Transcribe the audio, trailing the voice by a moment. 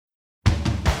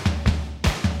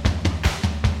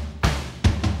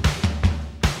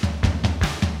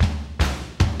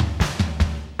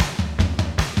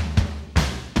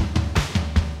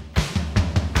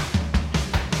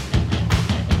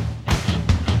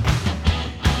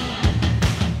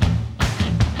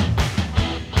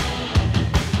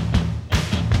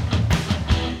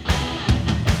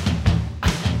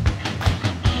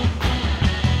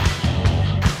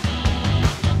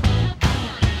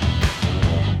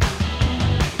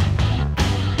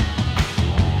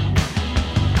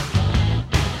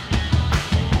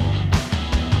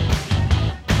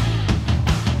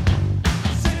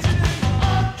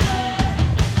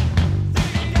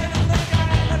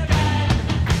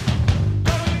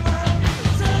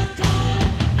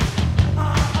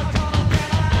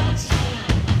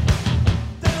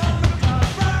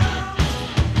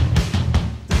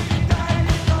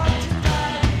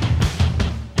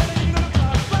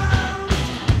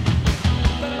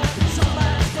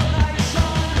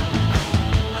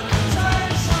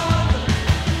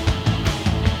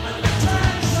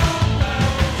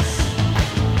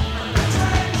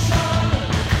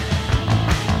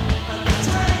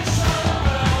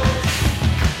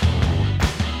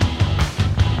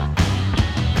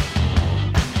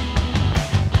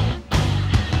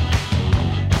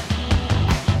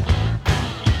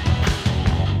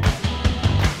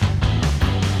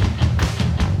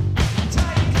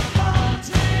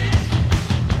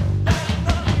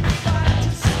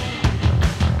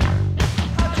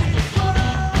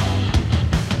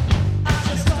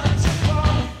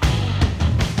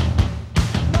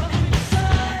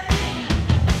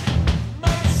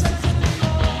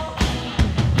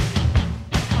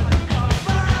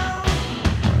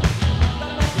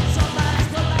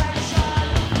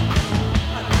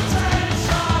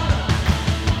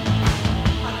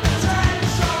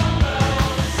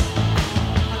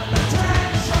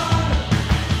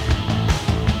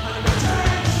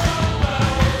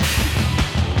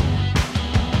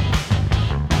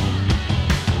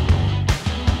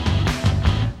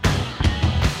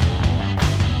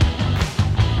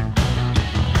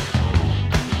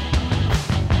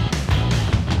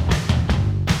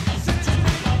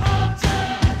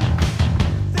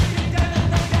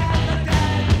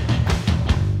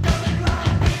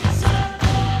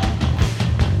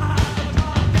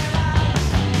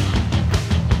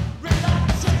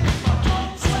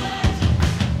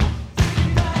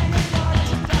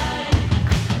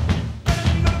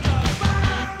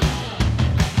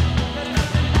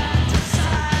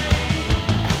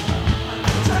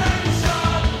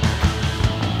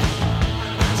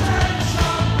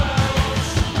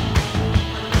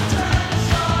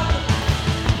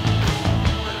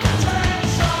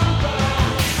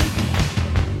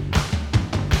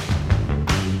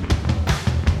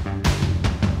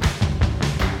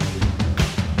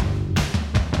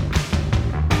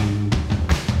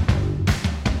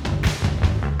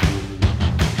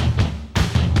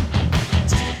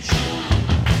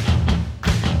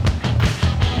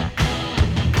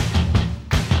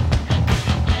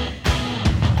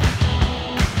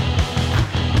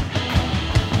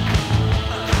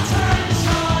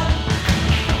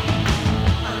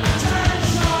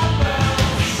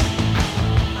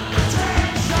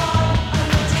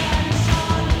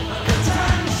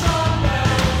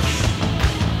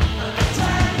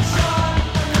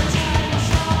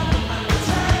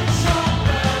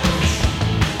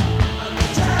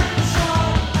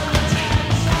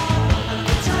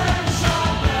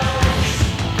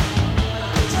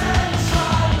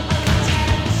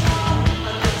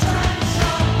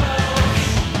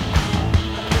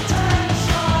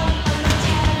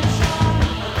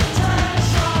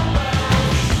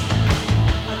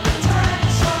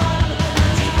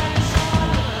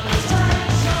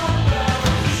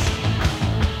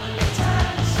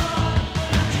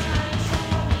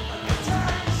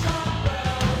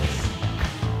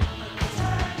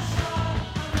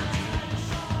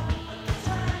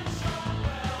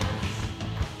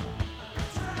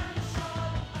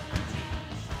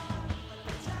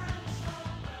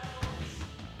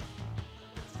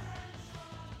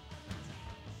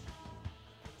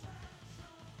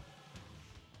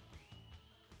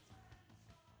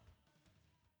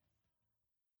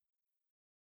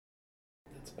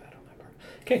That's bad on my part.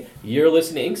 Okay, you're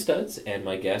listening to Ink Studs, and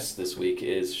my guest this week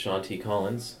is Sean T.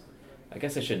 Collins. I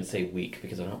guess I shouldn't say week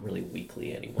because I'm not really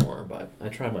weekly anymore, but I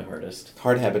try my hardest.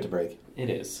 Hard habit to break. It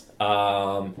is.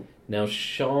 Now,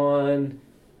 Sean,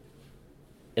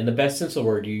 in the best sense of the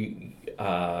word,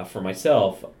 for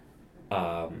myself,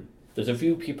 there's a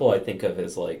few people I think of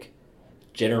as like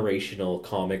generational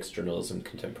comics journalism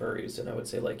contemporaries, and I would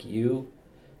say like you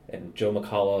and Joe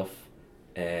McAuliffe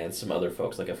and some other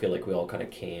folks. Like I feel like we all kind of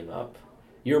came up.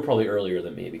 You were probably earlier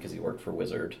than me because you worked for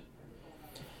Wizard.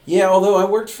 Yeah, although I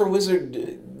worked for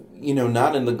Wizard,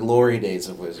 not in the glory days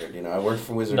of Wizard. I worked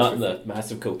for Wizard. Not in the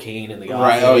massive cocaine in the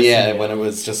office. Right, oh yeah, when it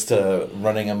was just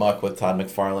running amok with Todd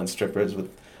McFarlane strippers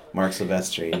with Mark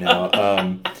Silvestri.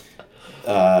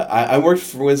 I worked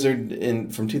for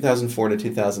Wizard from 2004 to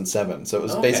 2007, so it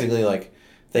was basically like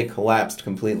they collapsed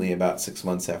completely about 6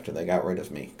 months after they got rid of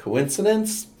me.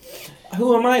 Coincidence?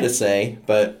 Who am I to say?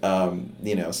 But,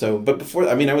 but before,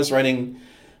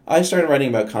 I started writing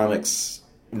about comics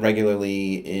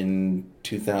regularly in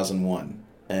 2001,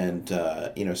 and,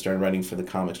 started writing for the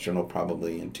Comics Journal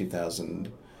probably in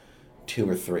 2002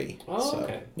 or 3. Oh,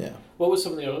 okay. Yeah. What was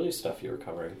some of the early stuff you were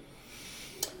covering?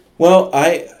 Well,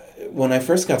 when I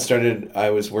first got started, I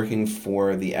was working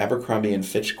for the Abercrombie and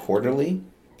Fitch Quarterly,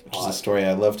 which is a story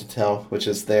I love to tell, which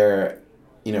is their,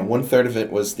 1/3 of it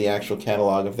was the actual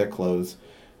catalog of their clothes.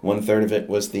 1/3 of it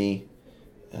was the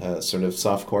sort of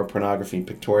softcore pornography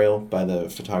pictorial by the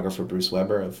photographer Bruce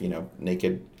Weber of,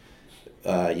 naked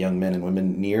young men and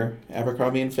women near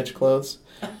Abercrombie and Fitch clothes.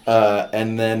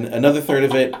 And then another third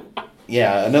of it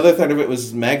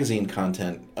was magazine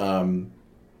content,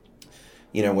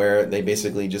 where they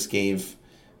basically just gave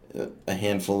a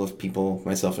handful of people,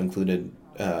 myself included,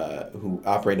 who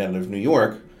operate out of New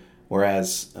York,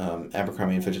 whereas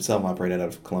Abercrombie and Fitch itself operate out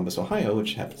of Columbus, Ohio,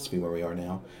 which happens to be where we are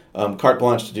now, carte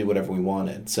blanche to do whatever we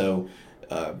wanted. So,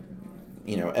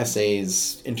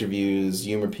 essays, interviews,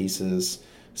 humor pieces.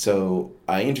 So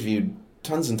I interviewed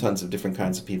tons and tons of different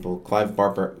kinds of people,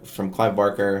 from Clive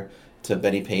Barker to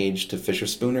Betty Page to Fisher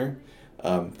Spooner,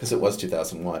 because it was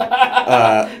 2001. You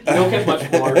don't get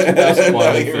much more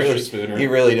 2001 than Fisher Spooner. You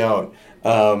really don't.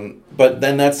 But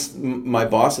then that's my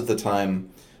boss at the time,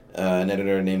 an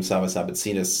editor named Sava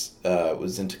Sabatsidas,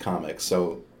 was into comics.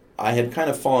 So I had kind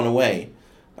of fallen away.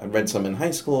 I read some in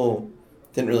high school,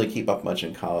 didn't really keep up much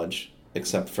in college,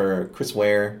 except for Chris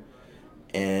Ware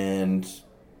and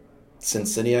Sin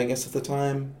City, I guess, at the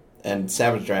time, and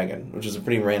Savage Dragon, which is a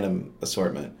pretty random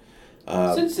assortment.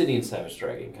 Sin City and Savage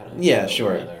Dragon kind of... Yeah,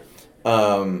 sure.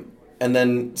 And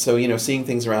then, so, seeing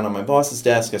things around on my boss's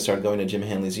desk, I started going to Jim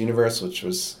Hanley's Universe, which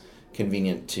was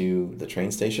convenient to the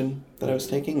train station that I was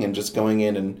taking, and just going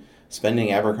in and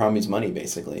spending Abercrombie's money,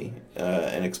 basically,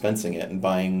 and expensing it,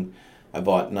 and I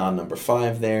bought Non Number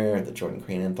 5 there, the Jordan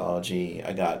Crane anthology,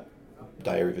 I got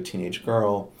Diary of a Teenage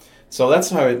Girl. So that's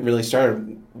how I really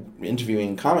started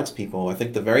interviewing comics people. I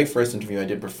think the very first interview I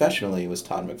did professionally was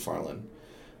Todd McFarlane.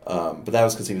 But that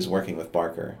was because he was working with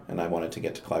Barker, and I wanted to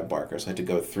get to Clive Barker, so I had to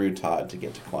go through Todd to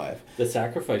get to Clive. The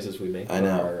sacrifices we make for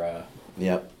our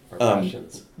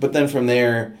passions. But then from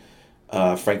there,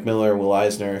 Frank Miller, Will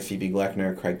Eisner, Phoebe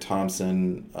Gleckner, Craig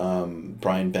Thompson,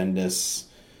 Brian Bendis,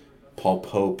 Paul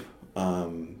Pope.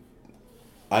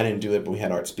 I didn't do it, but we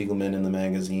had Art Spiegelman in the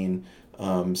magazine.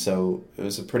 So it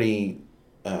was a pretty...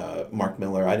 Mark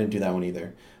Miller, I didn't do that one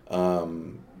either.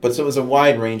 But so it was a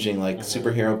wide-ranging,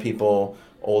 superhero people,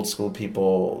 old school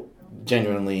people,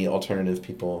 genuinely alternative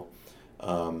people.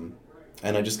 And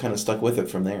I just kind of stuck with it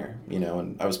from there,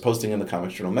 and I was posting in the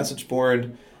Comics Journal message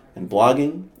board and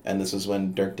blogging, and this was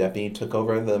when Dirk Deppie took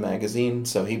over the magazine,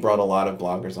 so he brought a lot of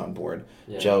bloggers on board.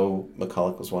 Yeah. Joe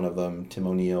McCulloch was one of them, Tim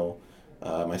O'Neill,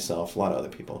 myself, a lot of other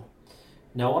people.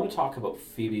 Now I want to talk about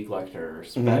Phoebe Gleckner,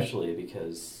 especially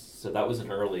because that was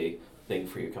an early thing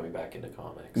for you coming back into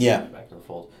comics. Yeah. Coming back to the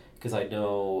fold. Because I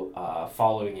know,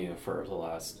 following you for the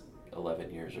last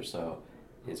 11 years or so,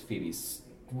 is Phoebe's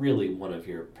really one of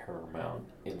your paramount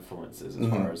influences as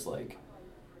far as,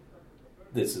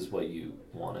 this is what you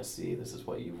want to see, this is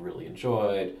what you really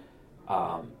enjoyed,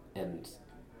 and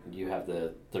you have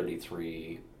the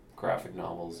 33 graphic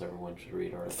novels everyone should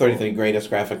read. 33 greatest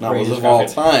graphic novels of all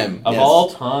time. Of all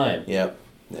time. Yep.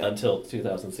 Until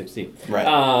 2016.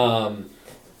 Right.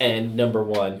 And number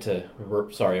one,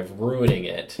 of ruining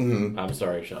it, I'm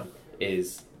sorry, Sean,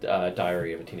 is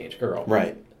Diary of a Teenage Girl.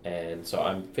 Right. And so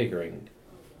I'm figuring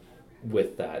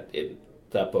with that,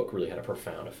 that book really had a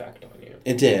profound effect on you.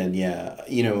 It did, yeah.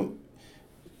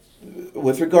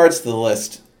 With regards to the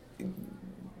list,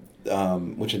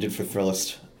 which I did for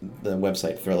Thrillist, the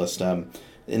website Thrillist,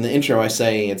 in the intro I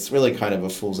say it's really kind of a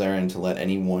fool's errand to let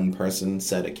any one person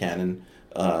set a canon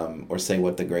or say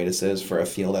what the greatest is for a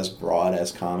field as broad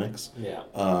as comics. Yeah.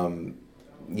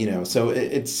 So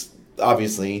it's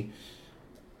obviously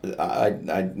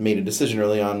I made a decision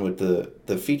early on with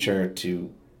the feature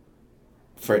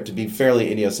for it to be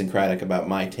fairly idiosyncratic about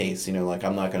my taste. Like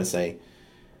I'm not going to say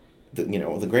that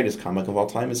the greatest comic of all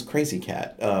time is Crazy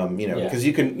Cat. Because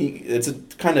it's a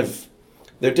kind of,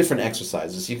 they're different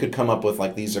exercises. You could come up with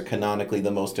like these are canonically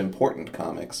the most important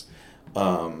comics.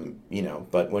 But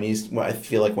I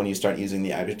feel like when you start using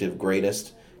the adjective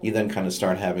greatest, you then kind of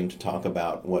start having to talk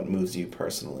about what moves you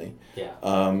personally. Yeah.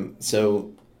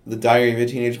 So The Diary of a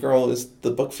Teenage Girl is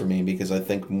the book for me because I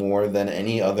think more than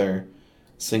any other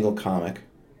single comic,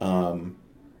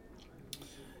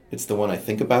 it's the one I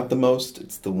think about the most.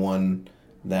 It's the one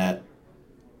that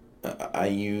I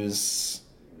use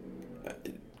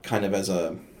kind of as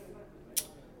a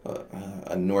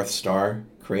North Star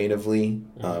creatively,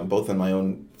 both in my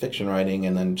own fiction writing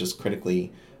and then just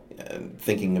critically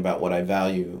thinking about what I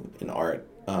value in art.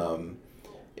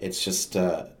 It's just,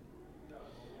 I'm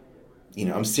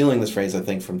stealing this phrase, I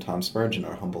think, from Tom Spurgeon,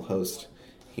 our humble host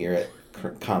here at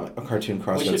Cartoon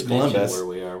Crossroads Columbus. Where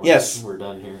we are when yes, we're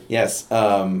done here. Yes,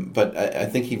 but I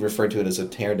think he referred to it as a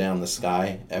tear down the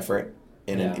sky effort,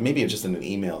 maybe just in an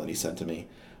email that he sent to me,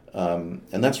 and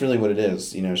that's really what it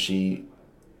is. She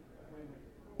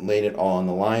laid it all on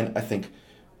the line. I think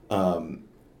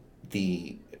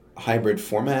the hybrid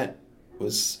format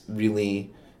was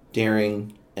really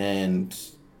daring and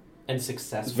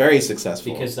successful. Very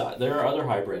successful. Because there are other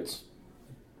hybrids,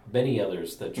 many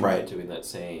others that try doing that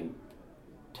same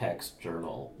text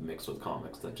journal mixed with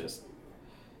comics that just...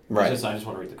 I just want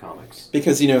to read the comics.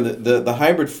 Because, the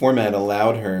hybrid format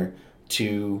allowed her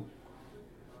to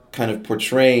kind of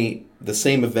portray the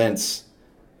same events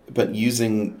but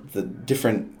using the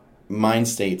different mind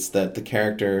states that the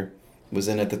character was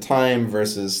in at the time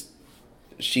versus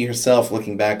she herself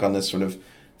looking back on this sort of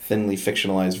thinly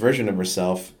fictionalized version of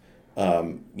herself,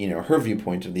 her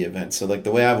viewpoint of the event. So like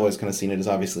the way I've always kind of seen it is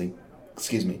obviously,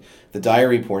 the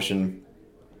diary portion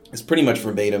is pretty much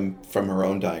verbatim from her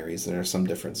own diaries. There are some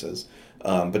differences.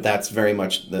 But that's very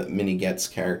much the Minnie Getz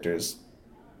character's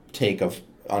take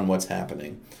on what's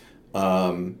happening.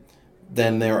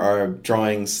 Then there are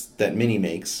drawings that Minnie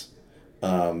makes,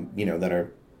 that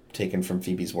are taken from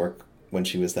Phoebe's work when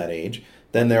she was that age.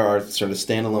 Then there are sort of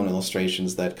standalone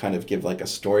illustrations that kind of give like a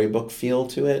storybook feel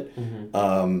to it,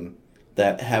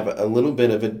 that have a little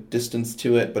bit of a distance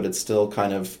to it, but it's still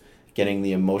kind of getting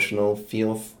the emotional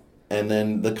feel. And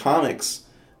then the comics,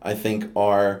 I think,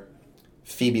 are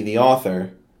Phoebe the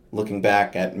author looking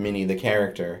back at Minnie the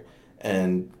character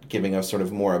and giving a sort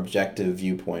of more objective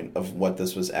viewpoint of what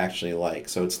this was actually like.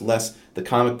 So it's less, the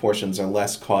comic portions are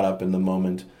less caught up in the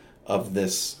moment of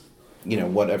this,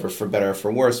 whatever, for better or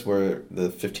for worse, were the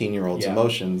 15-year-old's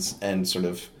emotions, and sort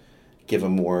of give a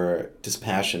more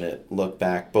dispassionate look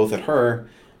back, both at her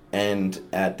and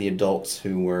at the adults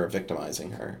who were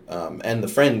victimizing her, and the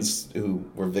friends who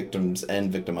were victims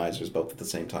and victimizers both at the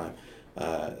same time.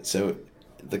 So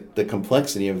the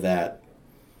complexity of that,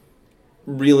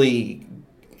 really,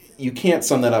 you can't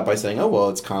sum that up by saying, oh, well,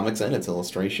 it's comics and it's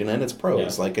illustration and it's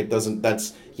prose. Like, it doesn't,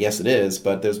 yes, it is,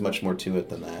 but there's much more to it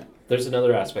than that. There's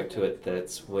another aspect to it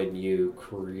that's when you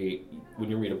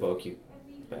read a book, you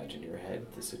imagine in your head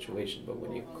the situation, but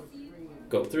when you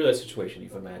go through that situation,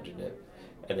 you've imagined it,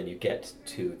 and then you get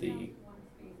to the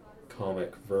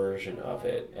comic version of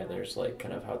it, and there's like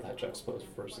kind of how that juxtaposed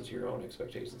versus your own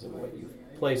expectations of what you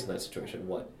place in that situation,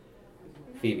 what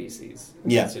Phoebe sees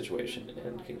in that situation,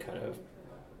 and can kind of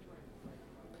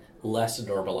less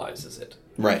normalizes it.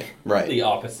 Right. The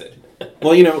opposite.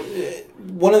 Well,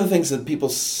 one of the things that people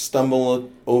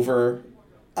stumble over,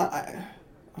 I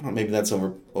don't know, maybe that's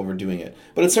overdoing it,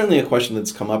 but it's certainly a question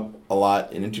that's come up a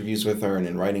lot in interviews with her and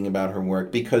in writing about her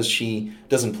work, because she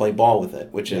doesn't play ball with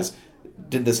it, which is,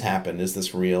 did this happen? Is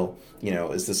this real?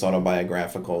 Is this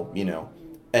autobiographical?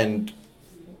 And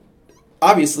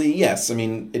obviously, yes, I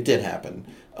mean, it did happen.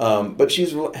 But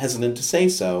she's hesitant to say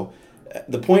so.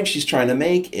 The point she's trying to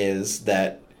make is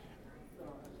that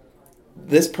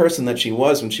this person that she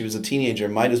was when she was a teenager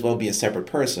might as well be a separate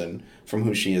person from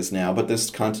who she is now, but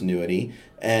there's continuity.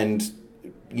 And,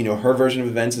 her version of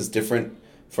events is different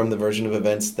from the version of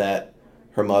events that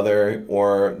her mother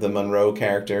or the Monroe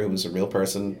character, who was a real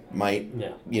person, might,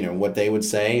 what they would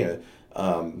say.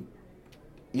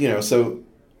 So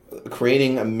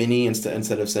creating a Minnie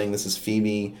instead of saying this is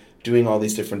Phoebe, doing all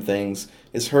these different things,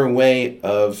 is her way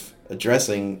of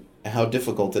addressing how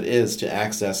difficult it is to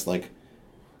access, like,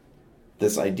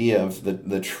 this idea of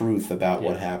the truth about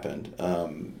what Yeah. happened.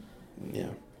 Yeah.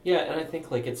 Yeah, and I think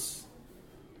like it's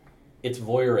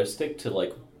voyeuristic to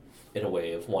like in a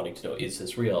way of wanting to know, is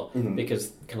this real? Mhm.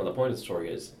 Because kind of the point of the story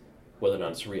is whether or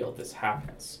not it's real. This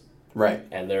happens, Right.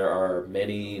 and there are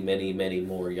many, many, many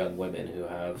more young women who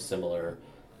have similar,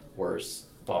 worse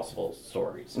possible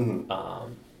stories. Mhm.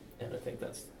 And I think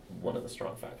that's one of the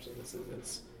strong factors of this is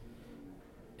it's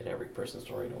in every person's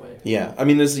story in a way. Yeah, I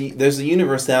mean, there's a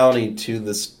universality to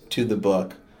the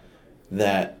book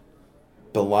that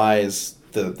belies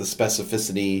the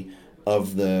specificity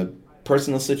of the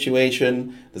personal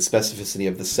situation, the specificity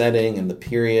of the setting and the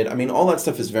period. I mean, all that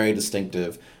stuff is very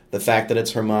distinctive. The fact that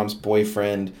it's her mom's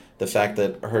boyfriend, the fact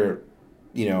that her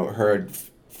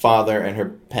father and her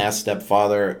past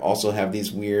stepfather also have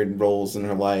these weird roles in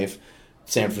her life.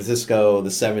 San Francisco,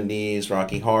 the 70s,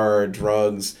 Rocky Horror,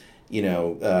 drugs,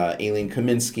 Aileen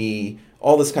Kaminsky,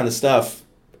 all this kind of stuff.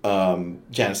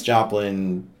 Janis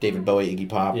Joplin, David Bowie, Iggy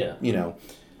Pop. Yeah.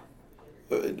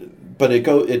 But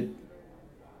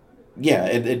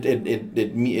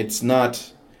it's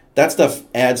not. That stuff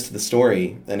adds to the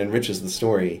story and enriches the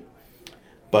story,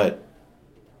 but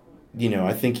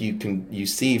I think you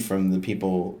see from the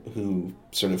people who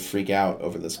sort of freak out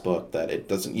over this book that it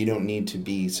doesn't. You don't need to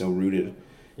be so rooted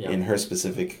in her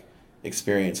specific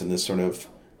experience in this sort of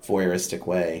voyeuristic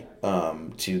way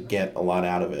to get a lot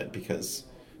out of it, because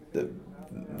the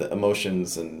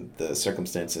emotions and the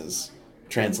circumstances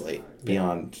translate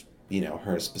beyond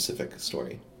her specific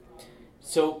story.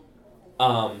 So,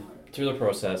 through the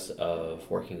process of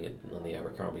working on the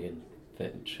Abercrombie and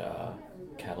Fitch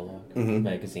catalog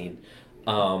magazine,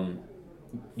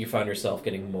 you found yourself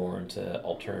getting more into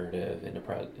alternative,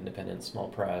 independent, small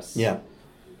press. Yeah.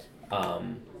 I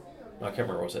can't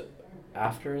remember, was it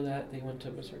after that they went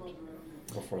to Wizard?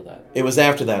 Before that? It was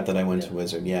after that I went to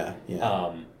Wizard, yeah.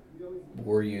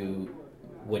 Were you,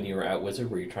 when you were at Wizard,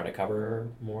 were you trying to cover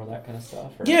more of that kind of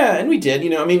stuff? Or? Yeah, and we did.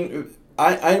 I mean,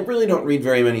 I really don't read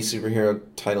very many superhero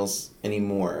titles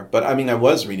anymore, but I mean, I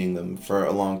was reading them for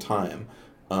a long time.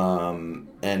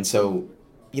 And so,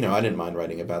 I didn't mind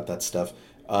writing about that stuff.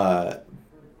 But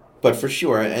for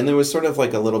sure, and there was sort of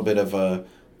like a little bit of a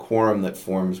quorum that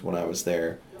formed when I was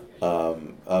there,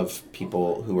 of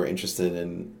people who were interested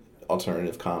in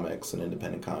alternative comics and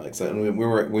independent comics, and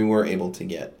we were able to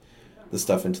get the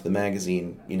stuff into the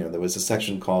magazine. There was a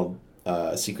section called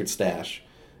Secret Stash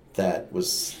that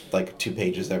was like 2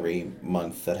 pages every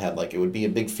month that had it would be a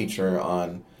big feature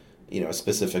on a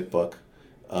specific book,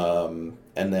 and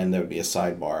then there would be a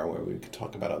sidebar where we could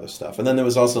talk about other stuff, and then there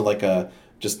was also it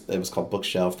was called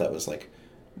Bookshelf, that was like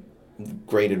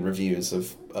graded reviews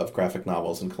of graphic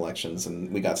novels and collections,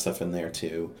 and we got stuff in there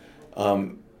too,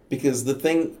 because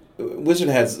Wizard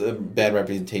has a bad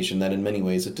reputation that in many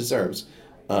ways it deserves,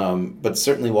 but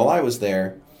certainly while I was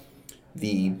there,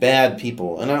 the bad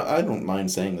people, and I don't mind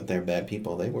saying that they're bad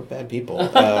people, they were bad people,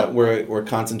 were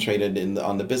concentrated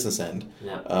on the business end,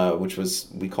 which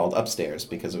we called upstairs,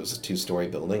 because it was a 2-story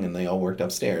building and they all worked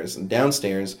upstairs, and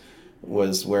downstairs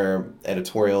was where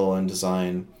editorial and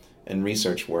design and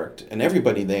research worked, and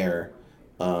everybody there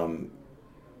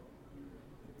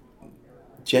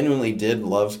genuinely did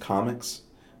love comics,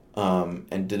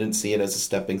 and didn't see it as a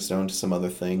stepping stone to some other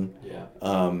thing. Yeah.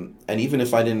 And even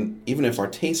if our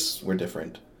tastes were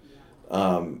different,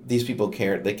 these people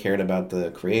cared. They cared about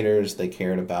the creators. They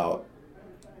cared about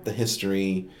the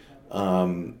history.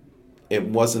 It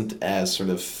wasn't as sort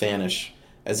of fanish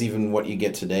as even what you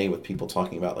get today with people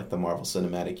talking about like the Marvel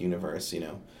Cinematic Universe. It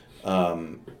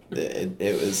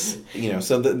was,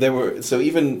 there were, so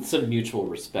even some mutual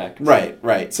respect.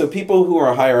 Right. So people who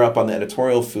are higher up on the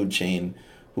editorial food chain,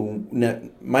 who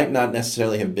might not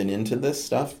necessarily have been into this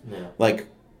stuff,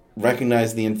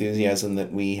 recognized the enthusiasm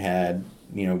that we had,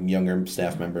 younger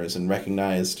staff members, and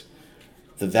recognized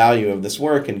the value of this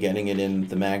work and getting it in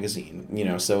the magazine.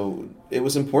 So it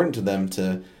was important to them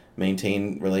to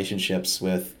maintain relationships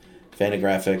with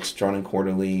Fantagraphics, Drawn and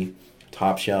Quarterly,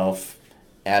 Top Shelf,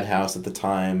 Ad House at the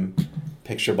time,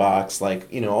 Picture Box,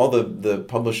 all the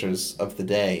publishers of the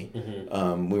day.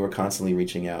 Mm-hmm. We were constantly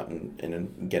reaching out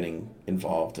and getting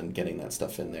involved and getting that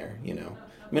stuff in there.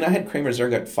 I mean, I had Kramer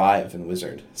Zerg 5 in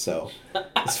Wizard, so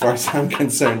as far as I'm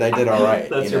concerned, I did all right.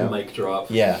 That's your mic drop.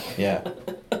 Yeah.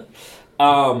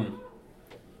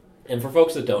 And for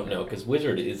folks that don't know, because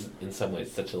Wizard is in some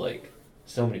ways such a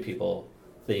so many people,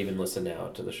 they even listen now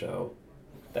to the show.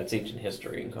 That's ancient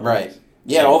history in comics. Right.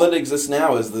 Yeah, all that exists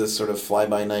now is this sort of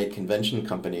fly-by-night convention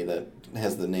company that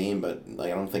has the name, but I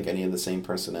don't think any of the same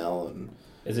personnel. And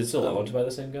is it still owned by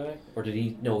the same guy, or did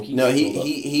he? No,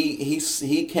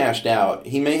 he cashed out.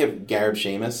 He may have Gareb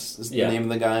Shamus is the name of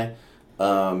the guy,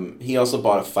 He also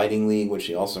bought a fighting league, which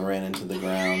he also ran into the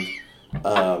ground.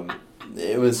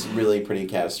 It was really pretty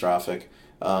catastrophic.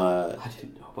 I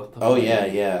didn't know about the Oh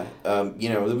yeah.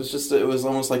 It was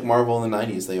almost like Marvel in the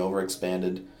 90s. They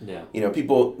overexpanded. Yeah.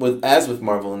 People with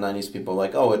Marvel in the 90s, people were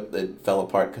like, oh, it fell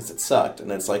apart because it sucked.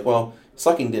 And it's like, well,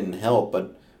 sucking didn't help,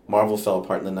 but Marvel fell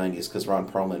apart in the 90s because Ron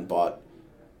Perlman bought,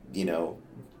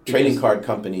 trading card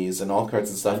companies and all kinds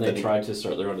of stuff. And they tried to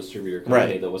start their own distributor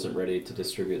company that wasn't ready to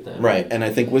distribute them. Right, and I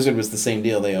think Wizard was the same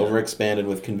deal. They overexpanded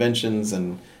with conventions,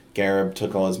 and Gareb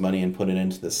took all his money and put it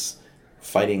into this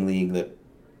fighting league that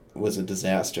was a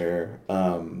disaster. I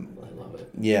love it.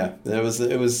 Yeah,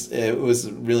 it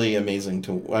was really amazing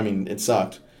to. I mean, it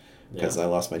sucked because I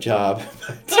lost my job,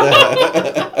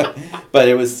 but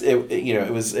it was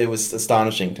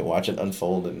astonishing to watch it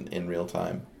unfold in real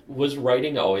time. Was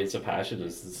writing always a passion?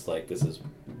 Is this like,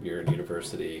 you're in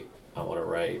university, I want to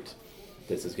write,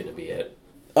 this is going to be it?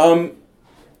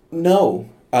 No,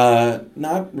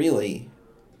 not really.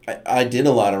 I did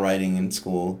a lot of writing in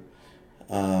school.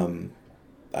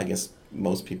 I guess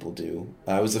most people do.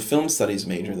 I was a film studies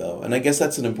major, though, and I guess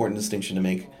that's an important distinction to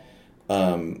make,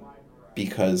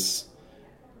 because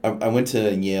I went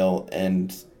to Yale,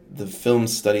 and the film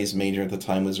studies major at the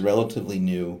time was relatively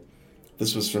new.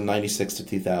 This was from 96 to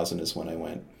 2000 is when I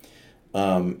went,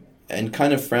 and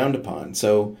kind of frowned upon.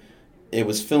 So it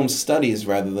was film studies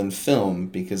rather than film,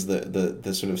 because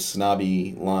the sort of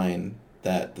snobby line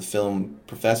that the film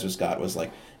professors got was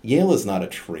like, Yale is not a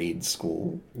trade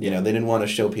school. They didn't want to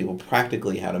show people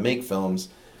practically how to make films.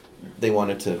 They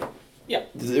wanted to... Yeah.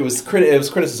 It was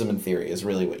criticism in theory is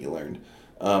really what you learned.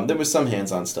 There was some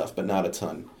hands-on stuff, but not a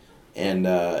ton. And...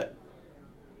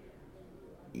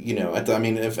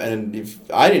 if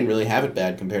I didn't really have it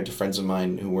bad compared to friends of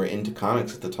mine who were into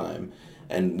comics at the time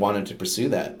and wanted to pursue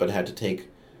that, but had to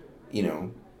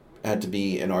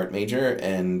be an art major,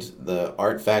 and the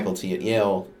art faculty at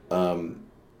Yale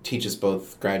teaches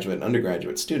both graduate and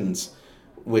undergraduate students,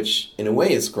 which in a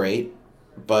way is great,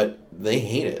 but they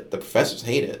hate it. The professors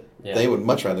hate it. Yeah. They would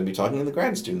much rather be talking to the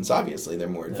grad students, obviously. They're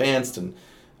more advanced, and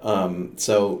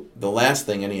so the last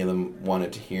thing any of them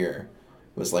wanted to hear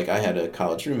was, like, I had a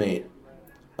college roommate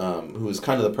who was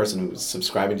kind of the person who was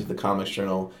subscribing to the Comics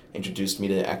Journal, introduced me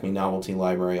to Acme Novelty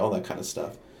Library, all that kind of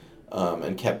stuff,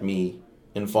 and kept me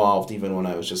involved even when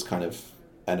I was just kind of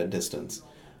at a distance.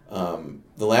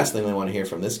 The last thing they want to hear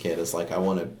from this kid is, like, I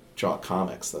want to draw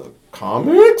comics. The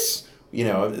comics?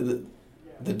 The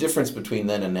difference between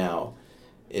then and now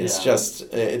is just,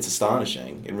 it's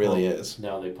astonishing. It really is.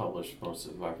 Now they publish most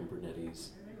of Ivan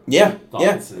Brunetti's. Yeah,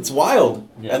 it's wild,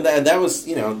 and that was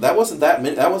that wasn't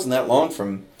that long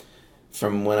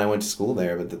from when I went to school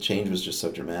there, but the change was just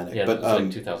so dramatic. Yeah, but it was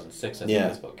like 2006. I think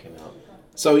this book came out.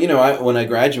 So when I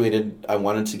graduated, I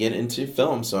wanted to get into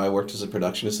film, so I worked as a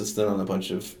production assistant on a bunch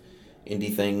of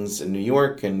indie things in New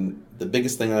York, and the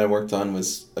biggest thing that I worked on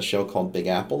was a show called Big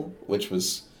Apple, which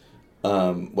was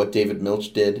what David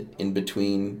Milch did in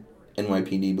between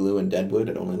NYPD Blue and Deadwood.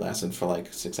 It only lasted for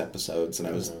like 6 episodes, and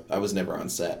I was never on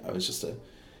set. I was just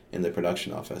in the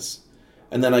production office.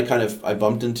 And then I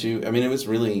bumped into, it was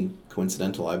really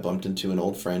coincidental. I bumped into an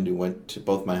old friend who went to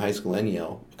both my high school and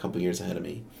Yale a couple years ahead of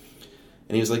me.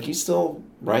 And he was like, "You still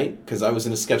write?" Because I was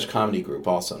in a sketch comedy group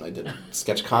also, and I did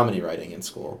sketch comedy writing in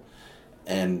school.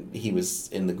 And he was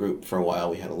in the group for a while.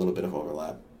 We had a little bit of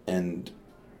overlap. And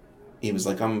he was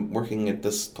like, "I'm working at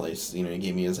this place." He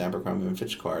gave me his Abercrombie &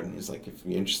 Fitch card, and he's like, "If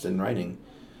you're interested in writing,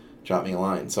 drop me a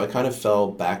line." So I kind of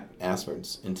fell back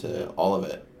asswards into all of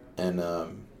it.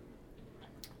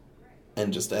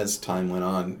 And just as time went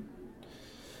on,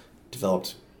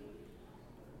 developed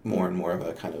more and more of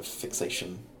a kind of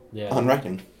fixation on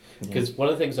writing. Because one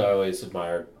of the things I always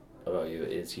admire about you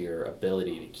is your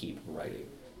ability to keep writing,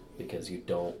 because you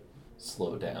don't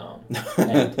slow down.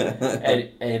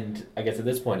 And I guess at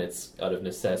this point it's out of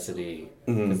necessity,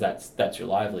 because that's your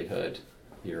livelihood.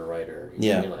 You're a writer,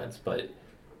 you're freelance. But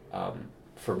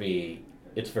for me,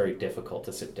 it's very difficult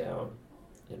to sit down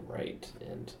and write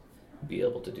and be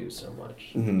able to do so much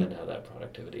and have that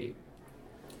productivity.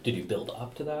 Did you build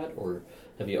up to that, or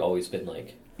have you always been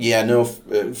like... Yeah, no,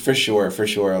 for sure.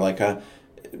 Like, I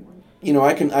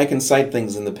can cite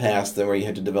things in the past where you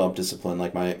had to develop discipline.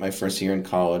 Like my first year in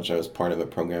college, I was part of a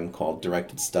program called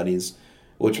Directed Studies,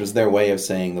 which was their way of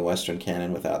saying the Western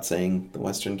canon without saying the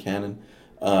Western canon.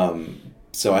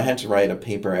 So I had to write a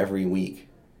paper every week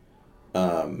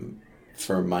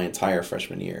for my entire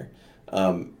freshman year.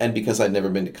 And because I'd never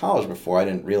been to college before, I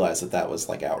didn't realize that was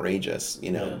like outrageous,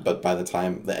 But by the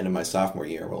time the end of my sophomore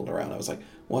year rolled around, I was like,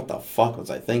 what the fuck was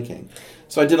I thinking?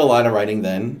 So I did a lot of writing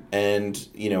then, and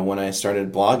when I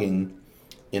started blogging,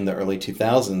 in the early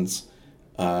 2000s,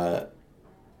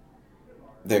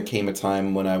 there came a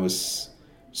time when I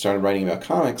started writing about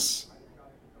comics.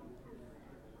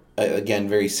 Again,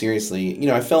 very seriously. You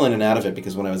know, I fell in and out of it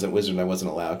because when I was at Wizard, I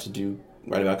wasn't allowed to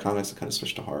write about comics. I kind of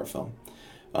switched to horror film.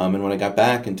 And when I got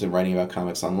back into writing about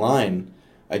comics online,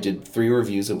 I did 3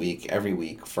 reviews a week, every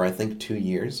week, for I think 2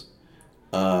 years.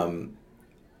 And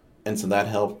so that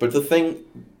helped. But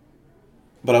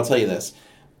I'll tell you this.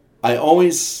 I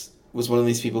always was one of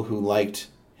these people who liked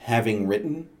having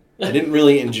written. I didn't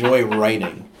really enjoy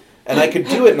writing. And I could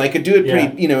do it, and I could do it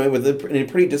pretty, in a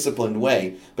pretty disciplined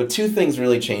way. But 2 things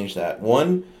really changed that.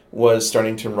 One was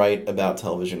starting to write about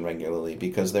television regularly,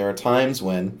 because there are times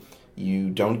when you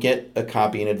don't get a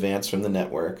copy in advance from the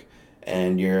network,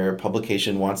 and your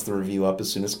publication wants the review up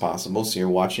as soon as possible, so you're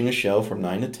watching a show from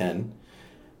 9 to 10.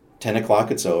 10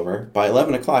 o'clock it's over. By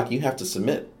 11 o'clock you have to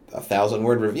submit a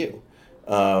 1,000-word review.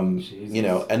 And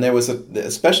there was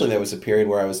a period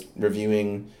where I was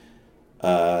reviewing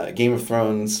Game of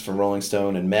Thrones for Rolling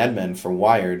Stone and Mad Men for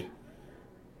Wired,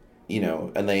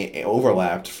 and they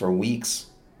overlapped for weeks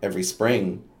every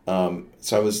spring. So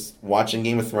I was watching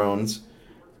Game of Thrones,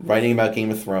 writing about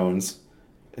Game of Thrones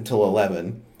until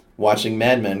 11, watching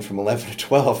Mad Men from 11 to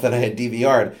 12 that I had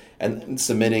DVR'd, and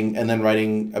submitting, and then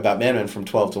writing about Mad Men from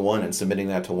 12 to 1 and submitting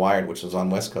that to Wired, which was on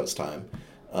West Coast time.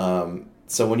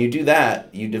 So when you do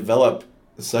that, you develop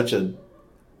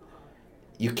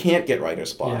you can't get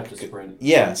writer's block. You have to sprint.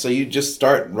 Yeah, so you just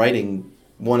start writing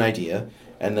one idea,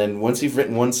 and then once you've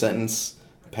written one sentence,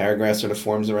 a paragraph sort of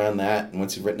forms around that, and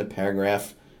once you've written a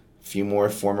paragraph, a few more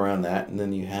form around that, and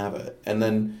then you have it. And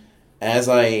then as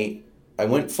I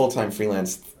went full-time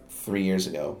freelance 3 years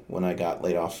ago when I got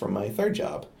laid off from my 3rd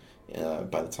job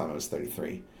by the time I was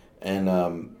 33.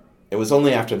 And it was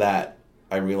only after that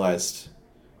I realized,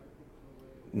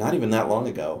 not even that long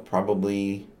ago,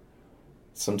 probably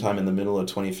sometime in the middle of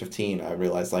 2015, I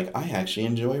realized, I actually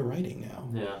enjoy writing now.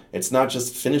 Yeah. It's not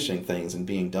just finishing things and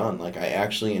being done. I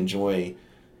actually enjoy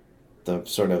the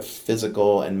sort of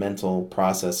physical and mental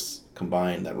process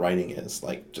combined that writing is.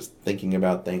 Just thinking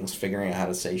about things, figuring out how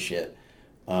to say shit.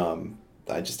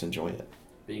 I just enjoy it.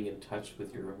 Being in touch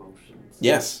with your emotions.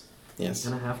 Yes. You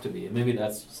kind of have to be. And maybe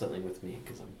that's something with me,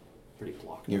 because I'm pretty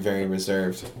blocked. You're very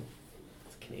reserved.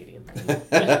 Canadian.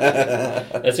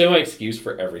 That's been my excuse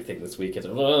for everything this week. Is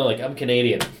I'm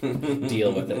Canadian.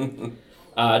 Deal with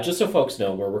it. Just so folks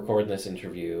know, we're recording this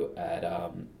interview at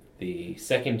the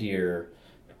second year,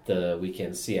 the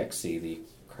weekend CXC, the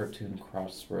Cartoon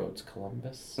Crossroads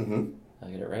Columbus. Mm-hmm. I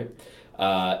get it right.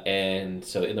 And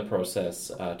so in the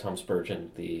process, Tom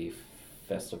Spurgeon, the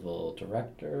festival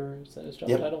director, is that his job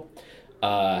title?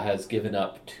 Has given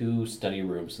up 2 study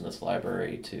rooms in this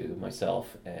library to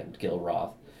myself and Gil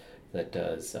Roth that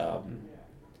does...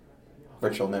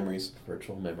 Virtual Memories.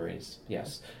 Virtual Memories,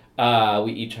 yes.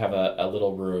 We each have a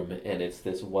little room, and it's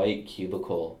this white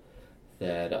cubicle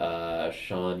that,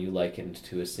 Sean, you likened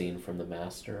to a scene from The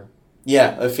Master.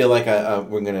 Yeah, I feel like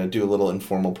we're going to do a little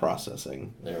informal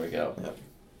processing. There we go. Yep.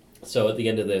 So at the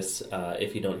end of this,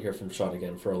 if you don't hear from Sean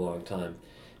again for a long time,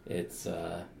 it's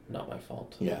not my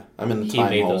fault. Yeah, I'm in the time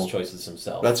hole. He made those choices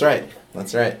himself. That's right.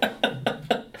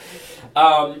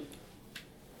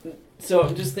 So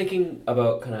I'm just thinking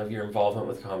about kind of your involvement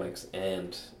with comics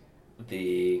and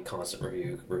the constant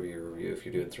review if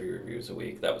you're doing 3 reviews a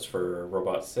week. That was for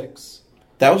Robot 6?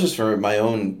 That was just for my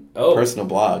own personal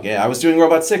blog. Yeah, I was doing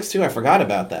Robot 6 too. I forgot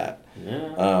about that.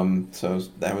 Yeah. So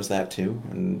that was that too.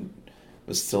 And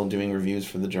was still doing reviews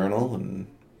for the Journal. And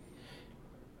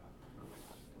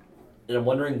I'm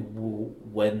wondering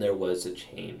when there was a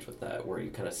change with that, where you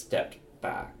kind of stepped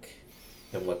back,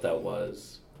 and what that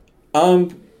was.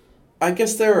 I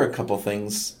guess there are a couple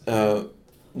things.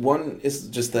 One is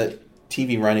just that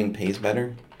TV writing pays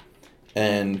better.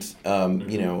 And,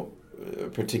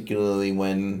 particularly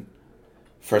when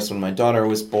my daughter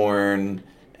was born,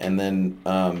 and then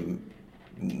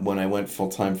when I went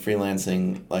full-time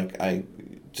freelancing, I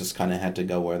just kind of had to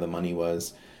go where the money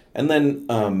was. And then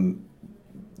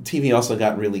TV also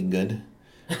got really good.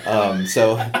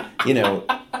 So,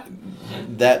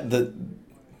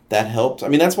 that helped. I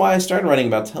mean, that's why I started writing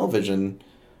about television.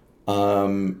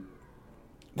 That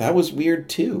was weird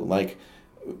too.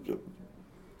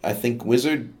 I think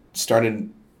Wizard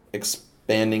started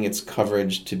expanding its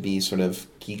coverage to be sort of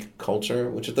geek culture,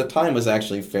 which at the time was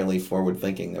actually fairly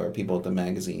forward-thinking. There were people at the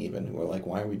magazine even who were like,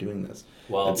 why are we doing this?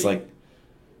 Well, it's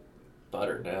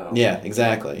butter now. Yeah,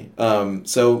 exactly.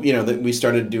 So, we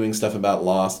started doing stuff about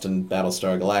Lost and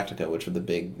Battlestar Galactica, which were the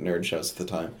big nerd shows at the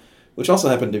time, which also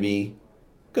happened to be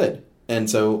good. And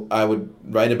so I would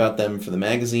write about them for the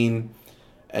magazine,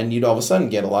 And you'd all of a sudden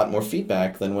get a lot more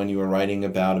feedback than when you were writing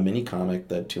about a mini comic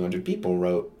that 200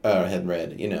 people had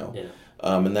read, Yeah.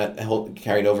 And that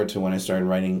carried over to when I started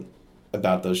writing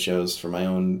about those shows for my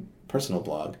own personal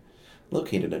blog,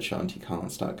 located at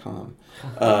SeanTCollins.com.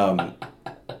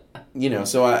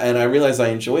 So I realized I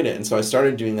enjoyed it, and so I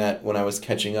started doing that when I was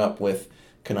catching up with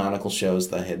canonical shows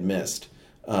that I had missed.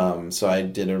 So I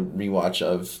did a rewatch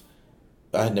of,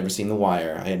 I had never seen The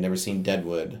Wire, I had never seen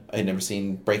Deadwood, I had never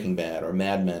seen Breaking Bad or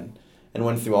Mad Men, and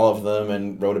went through all of them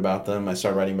and wrote about them. I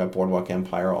started writing about Boardwalk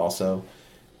Empire also.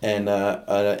 And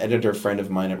an editor friend of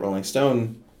mine at Rolling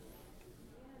Stone,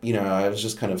 I was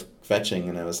just kind of fetching,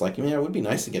 and I was like, it would be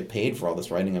nice to get paid for all this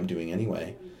writing I'm doing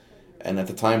anyway. And at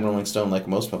the time, Rolling Stone, like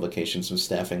most publications, was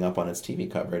staffing up on its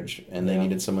TV coverage, and they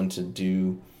needed someone to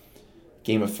do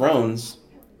Game of Thrones.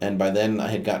 And by then, I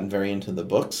had gotten very into the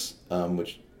books,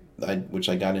 which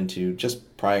I got into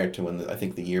just prior to I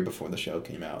think the year before the show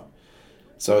came out.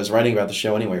 So I was writing about the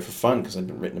show anyway for fun, because I'd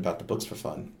been written about the books for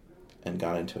fun, and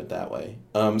got into it that way.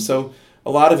 So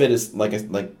a lot of it is what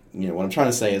I'm trying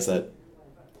to say is that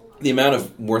the amount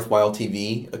of worthwhile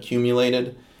TV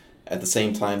accumulated at the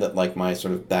same time that like my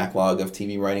sort of backlog of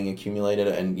TV writing accumulated,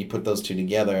 and you put those two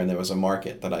together, and there was a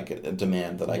market that a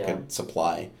demand that I could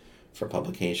supply for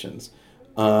publications.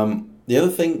 The other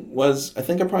thing was, I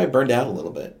think I probably burned out a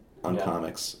little bit on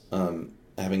comics,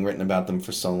 having written about them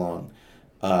for so long.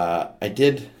 I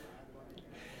did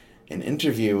an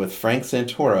interview with Frank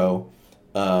Santoro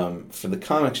for the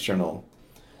Comics Journal,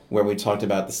 where we talked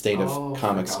about the state of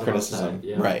comics criticism.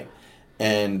 Right.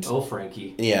 And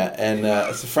Frankie. Yeah, and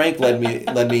so Frank led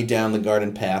me down the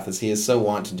garden path, as he is so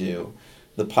wont to do,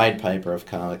 the Pied Piper of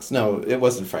comics. No, it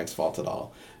wasn't Frank's fault at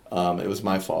all. It was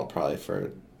my fault, probably,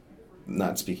 for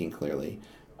not speaking clearly.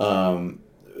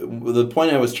 The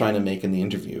point I was trying to make in the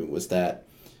interview was that,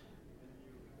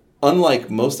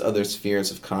 unlike most other spheres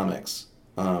of comics,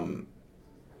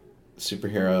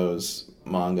 superheroes,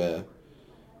 manga,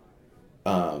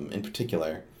 in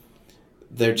particular,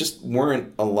 there just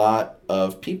weren't a lot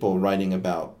of people writing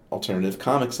about alternative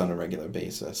comics on a regular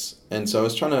basis. And so I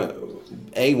was trying to,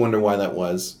 A, wonder why that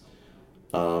was,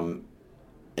 and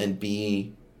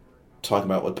B, talk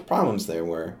about what the problems there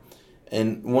were.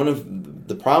 And one of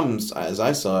the problems, as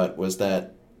I saw it, was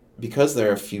that because there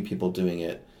are a few people doing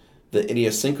it, the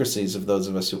idiosyncrasies of those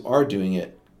of us who are doing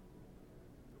it,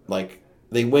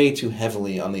 they weigh too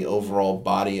heavily on the overall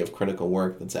body of critical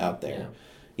work that's out there.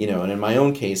 And in my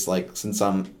own case, since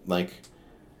I'm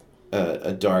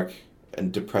a dark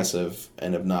and depressive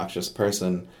and obnoxious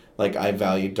person, I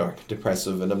value dark,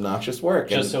 depressive, and obnoxious work.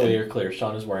 Just so you're clear,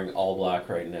 Sean is wearing all black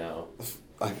right now.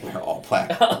 I wear all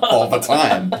black all the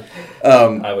time.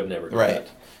 I would never do that.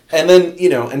 And then,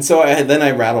 and so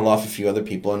I rattled off a few other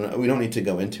people, and we don't need to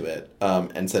go into it,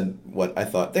 and said what I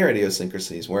thought their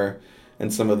idiosyncrasies were,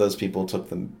 and some of those people took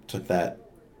that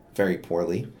very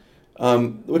poorly,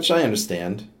 which I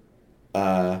understand.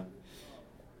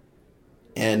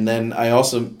 And then I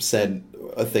also said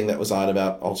a thing that was odd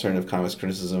about alternative comics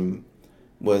criticism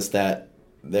was that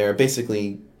there were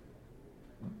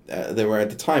at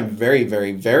the time very,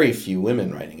 very, very few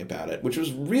women writing about it, which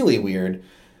was really weird,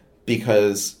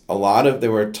 because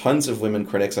there were tons of women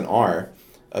critics, and are,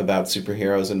 about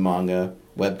superheroes and manga,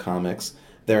 webcomics.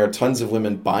 There are tons of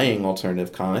women buying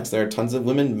alternative comics. There are tons of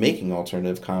women making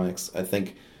alternative comics. I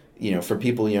think, for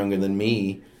people younger than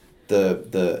me,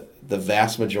 the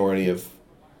vast majority of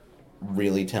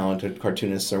really talented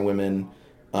cartoonists are women.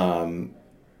 And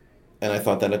I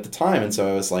thought that at the time. And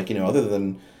so I was like, other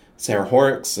than Sarah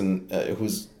Horrocks, and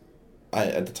who's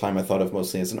at the time I thought of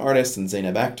mostly as an artist, and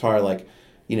Zainab Akhtar,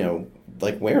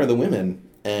 where are the women?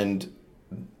 And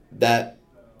that,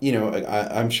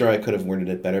 I'm sure I could have worded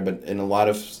it better, but in a lot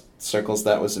of circles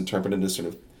that was interpreted as sort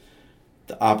of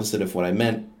the opposite of what I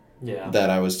meant. Yeah. That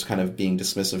I was kind of being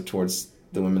dismissive towards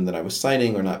the women that I was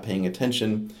citing, or not paying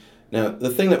attention. Now,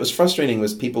 the thing that was frustrating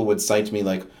was people would cite me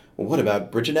well, what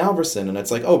about Bridget Alverson? And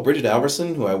it's Bridget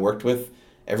Alverson, who I worked with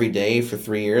every day for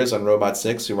 3 years on Robot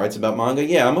 6, who writes about manga.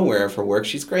 Yeah, I'm aware of her work.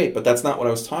 She's great, but that's not what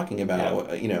I was talking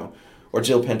about, Or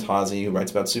Jill Pentazzi, who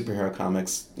writes about superhero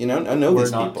comics. I know these people.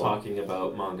 We're not talking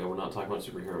about manga. We're not talking about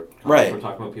superhero comics. Right. We're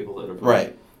talking about people that have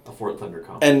read a Fort Thunder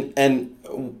comic. And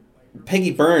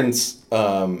Peggy Burns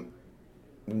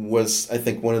was, I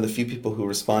think, one of the few people who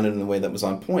responded in a way that was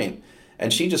on point.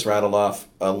 And she just rattled off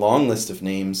a long list of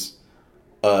names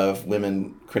of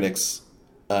women critics,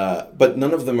 but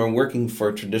none of them are working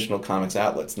for traditional comics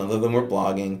outlets. None of them were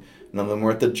blogging. None of them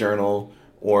were at the Journal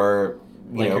or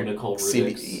Like know, your Nicole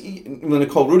Rudicks.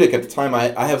 Nicole Rudick at the time,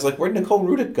 I was like, where'd Nicole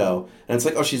Rudick go? And it's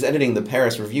like, oh, she's editing the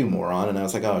Paris Review, moron. And I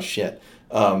was like, oh, shit.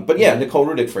 But yeah, Nicole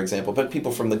Rudick, for example. But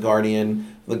people from The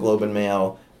Guardian, The Globe and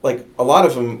Mail, like, a lot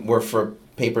of them were for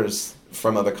papers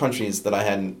from other countries that I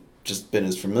hadn't just been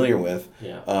as familiar with.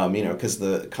 Yeah. You know, because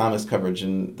the comics coverage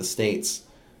in the States,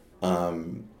 you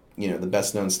know, the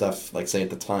best known stuff, like, say, at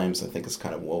the Times, I think is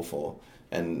kind of woeful.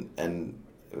 And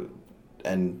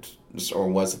or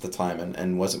was at the time,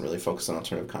 and wasn't really focused on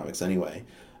alternative comics anyway.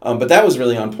 But that was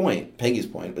really on point. Peggy's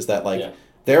point was that, like,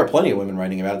 there are plenty of women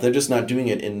writing about it. They're just not doing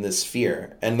it in this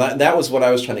sphere. And that was what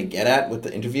I was trying to get at with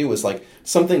the interview, was like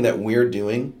something that we're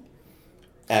doing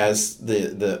as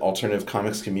the alternative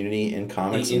comics community in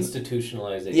comics. The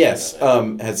institutionalization. Yes,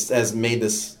 has made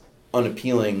this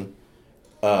unappealing,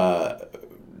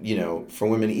 you know, for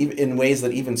women, even in ways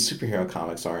that even superhero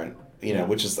comics aren't. You know,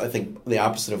 which is, I think, the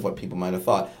opposite of what people might have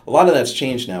thought. A lot of that's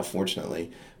changed now,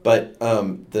 fortunately. But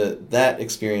that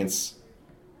experience,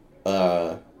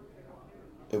 it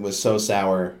was so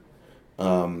sour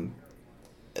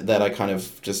that I kind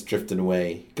of just drifted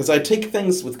away. Because I take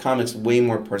things with comics way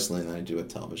more personally than I do with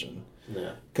television.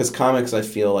 Yeah. Because comics, I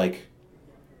feel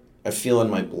in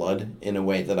my blood in a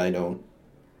way that I don't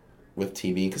with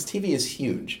TV. Because TV is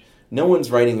huge. No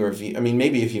one's writing a review. I mean,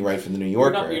 maybe if you write for the New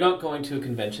Yorker. You're not going to a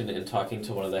convention and talking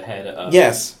to one of the head of,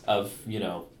 of, you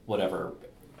know, whatever,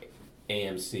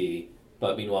 AMC,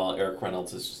 but meanwhile Eric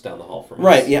Reynolds is just down the hall from us.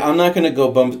 Right, yeah, I'm not going to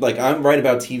go bump, like, I'm right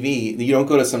about TV. You don't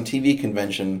go to some TV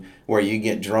convention where you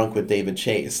get drunk with David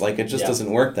Chase. Like, it just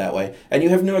doesn't work that way. And you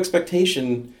have no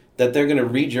expectation that they're going to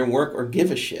read your work or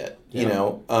give a shit, you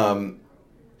know?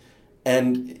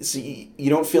 And so you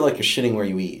don't feel like you're shitting where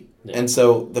you eat. Yeah. And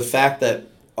so the fact that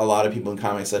a lot of people in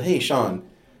comics said, hey, Sean,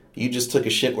 you just took a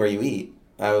shit where you eat.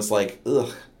 I was like,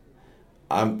 ugh,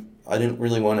 I didn't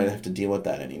really want to have to deal with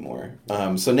that anymore.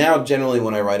 So now, generally,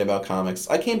 when I write about comics,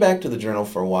 I came back to the journal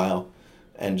for a while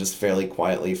and just fairly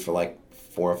quietly for like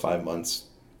 4 or 5 months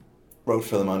wrote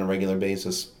for them on a regular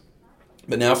basis.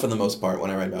 But now, for the most part,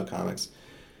 when I write about comics,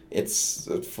 it's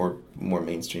for more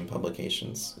mainstream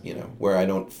publications, you know, where I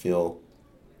don't feel...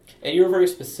 And you're very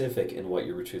specific in what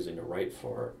you were choosing to write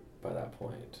for by that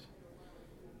point.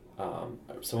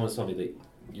 Someone told me that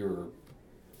you're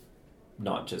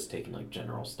not just taking like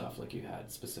general stuff, like you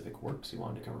had specific works you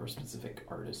wanted to cover, specific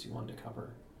artists you wanted to cover.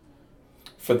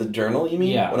 For the journal, you mean?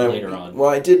 Yeah, later on.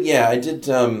 Well, I did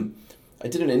an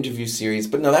interview series,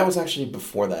 but no, that was actually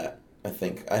before that, I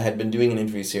think. I had been doing an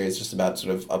interview series just about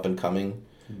sort of up-and-coming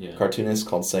cartoonists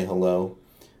called Say Hello,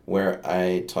 where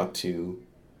I talked to,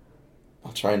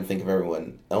 I'll try and think of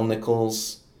everyone, Elle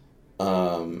Nichols,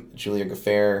 Julia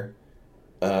Gaffer,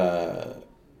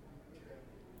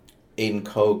 Aidan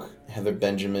Koch, Heather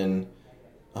Benjamin,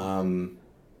 Noel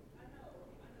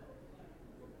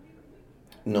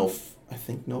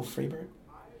Freibert,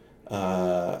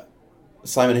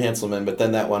 Simon Hanselman, but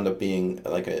then that wound up being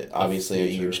like obviously a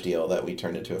huge deal that we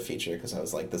turned into a feature, because I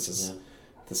was like, this,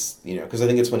 you know, because I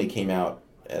think it's when he came out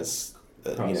as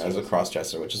as a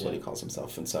cross-dresser, which is what he calls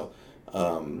himself, and so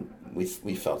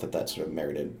we felt that sort of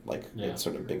merited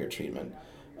sort of bigger treatment.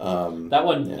 That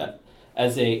one,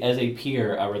 as a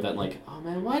peer, I read that like, oh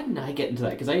man, why didn't I get into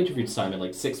that? Because I interviewed Simon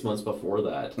like 6 months before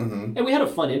that, and we had a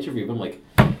fun interview. But I'm like,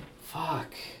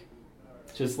 fuck,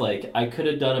 just like I could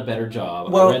have done a better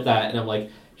job. Well, I read that and I'm like,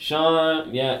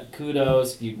 Sean,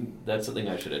 kudos. That's something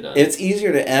I should have done. It's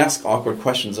easier to ask awkward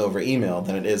questions over email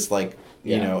than it is like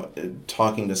you know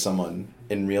talking to someone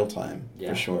in real time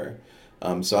for sure.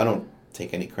 So I don't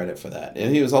take any credit for that.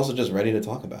 And he was also just ready to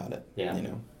talk about it. Yeah, you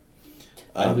know.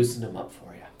 I loosened him up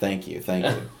for you. Thank you.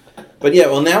 But yeah,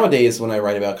 well, nowadays when I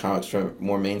write about comics for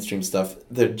more mainstream stuff,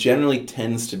 there generally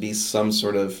tends to be some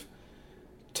sort of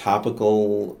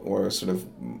topical or sort of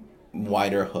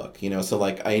wider hook, you know. So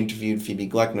like I interviewed Phoebe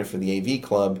Gleckner for the AV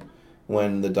Club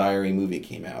when the Diary movie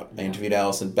came out. I interviewed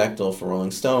Alison Bechdel for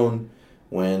Rolling Stone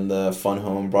when the Fun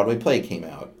Home Broadway play came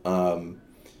out.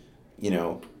 You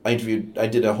know, I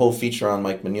did a whole feature on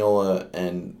Mike Mignola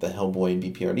and the Hellboy and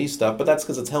BPRD stuff, but that's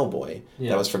because it's Hellboy. Yeah.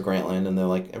 That was for Grantland, and they're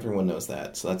like, everyone knows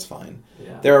that, so that's fine.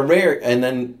 Yeah. There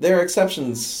are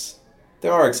exceptions.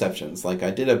 There are exceptions. Like, I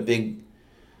did a big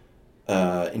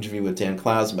interview with Dan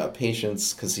Clowes about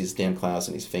Patience, because he's Dan Clowes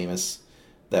and he's famous.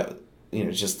 That, you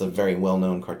know, just a very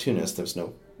well-known cartoonist. There's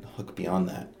no hook beyond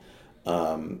that.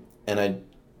 And I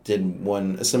did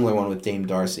a similar one with Dame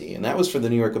Darcy, and that was for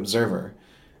the New York Observer,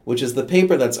 which is the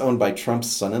paper that's owned by Trump's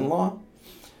son-in-law.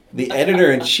 The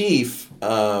editor-in-chief,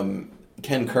 Ken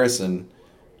Curson,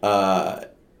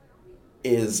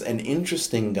 is an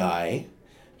interesting guy.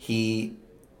 He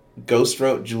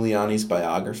ghost-wrote Giuliani's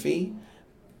biography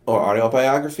or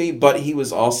autobiography, but he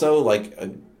was also like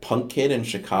a punk kid in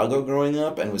Chicago growing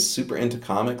up and was super into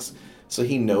comics. So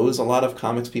he knows a lot of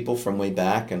comics people from way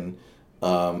back, and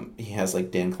he has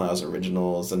like Dan Clowes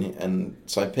originals, and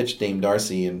so I pitched Dame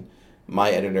Darcy, and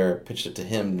my editor pitched it to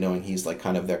him, knowing he's like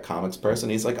kind of their comics person.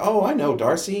 He's like, "Oh, I know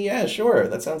Darcy. Yeah, sure,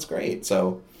 that sounds great."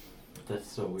 So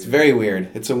that's so weird. It's very weird.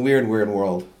 It's a weird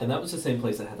world. And that was the same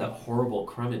place that had that horrible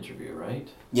Crumb interview, right?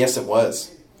 Yes, it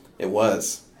was. It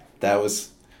was. That was.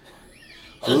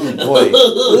 Ooh boy.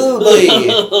 Ooh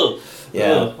boy.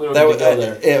 Yeah,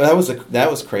 that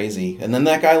was crazy. And then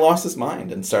that guy lost his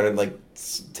mind and started like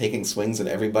taking swings at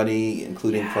everybody,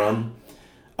 including Crumb.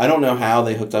 I don't know how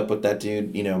they hooked up with that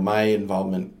dude. You know, my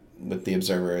involvement with the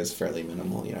Observer is fairly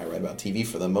minimal. You know, I write about TV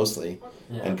for them mostly,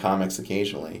 and comics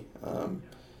occasionally.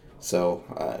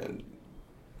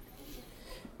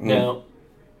 Now,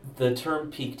 the term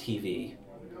peak TV,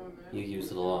 you use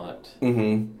it a lot.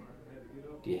 Mm-hmm.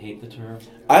 Do you hate the term?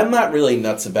 I'm not really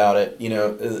nuts about it. You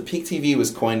know, peak TV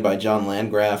was coined by John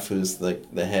Landgraf, who's the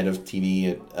head of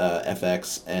TV at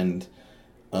FX, and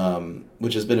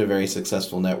which has been a very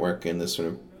successful network in this sort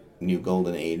of new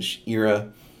golden age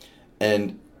era.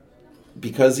 And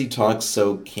because he talks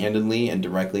so candidly and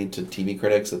directly to TV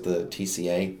critics at the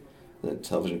TCA, the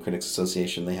Television Critics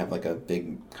Association, they have like a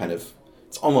big kind of,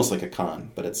 it's almost like a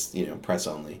con, but it's, you know, press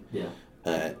only. Yeah.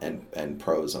 And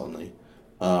prose only.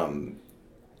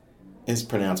 His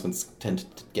pronouncements tend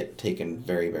to get taken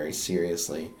very, very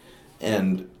seriously.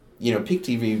 And, you know, peak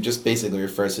TV just basically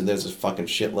refers to there's a fucking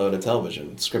shitload of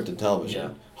television, scripted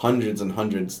television. Yeah. Hundreds and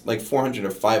hundreds, like 400 or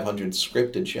 500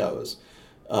 scripted shows,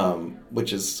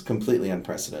 which is completely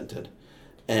unprecedented.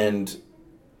 And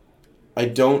I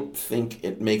don't think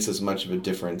it makes as much of a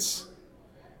difference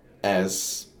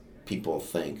as people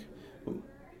think.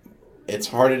 It's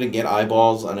harder to get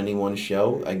eyeballs on any one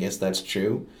show. I guess that's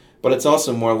true. But it's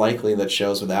also more likely that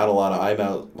shows without a lot of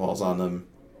eyeballs on them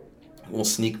will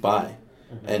sneak by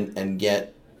and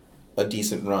get a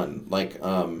decent run. Like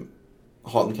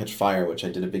 *Halt and Catch Fire*, which I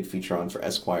did a big feature on for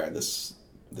Esquire this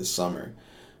summer.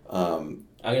 I'm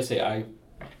going to say I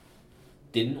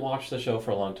didn't watch the show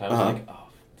for a long time. I was like, oh,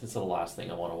 this is the last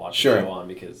thing I want to watch the show on,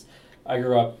 because I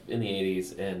grew up in the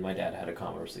 80s and my dad had a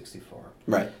Commodore 64.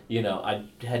 Right. You know, I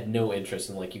had no interest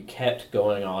in, like, you kept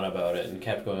going on about it and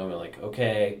kept going on, like,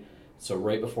 okay. So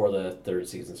right before the third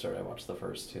season started, I watched the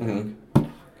first two. Mm-hmm.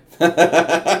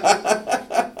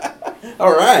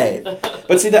 All right.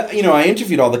 But see, that, you know, I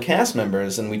interviewed all the cast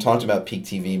members and we talked about peak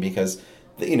TV because,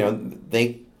 you know,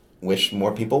 they wish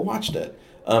more people watched it.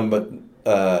 But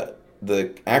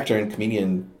the actor and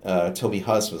comedian Toby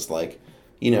Huss was like,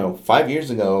 you know, 5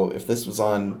 years ago, if this was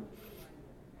on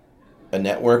a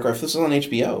network or if this was on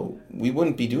HBO, we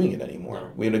wouldn't be doing it anymore.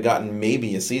 No. We would have gotten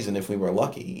maybe a season if we were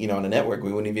lucky. You know, on a network,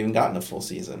 we wouldn't have even gotten a full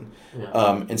season.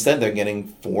 Yeah. Instead, they're getting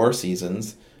 4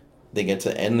 seasons. They get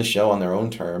to end the show on their own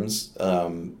terms,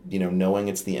 you know, knowing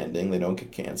it's the ending. They don't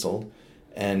get canceled.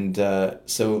 And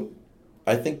so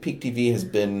I think peak TV has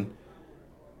been,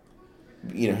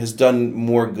 you know, has done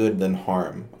more good than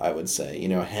harm, I would say. You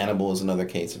know, Hannibal is another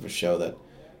case of a show that,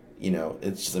 you know,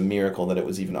 it's just a miracle that it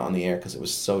was even on the air because it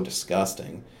was so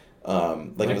disgusting. My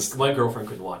girlfriend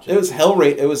couldn't watch it. It was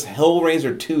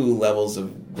Hellraiser 2 levels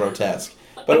of grotesque.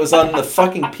 But it was on the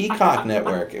fucking Peacock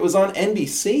network. It was on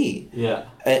NBC. Yeah.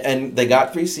 And they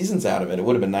got 3 seasons out of it. It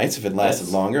would have been nice if it lasted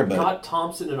longer, but Scott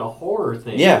Thompson in a horror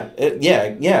thing. Yeah.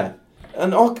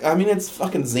 And I mean, it's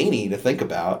fucking zany to think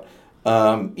about.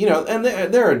 You know, and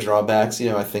there are drawbacks, you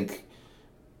know, I think.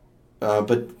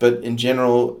 But in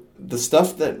general, the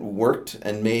stuff that worked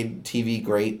and made TV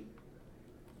great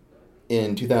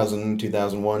in 2000,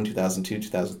 2001, 2002,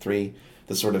 2003,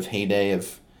 the sort of heyday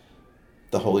of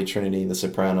the Holy Trinity, The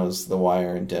Sopranos, The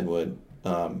Wire, and Deadwood,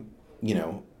 you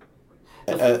know,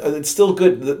 it's still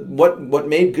good. What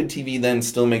made good TV then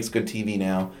still makes good TV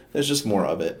now. There's just more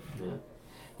of it. Yeah.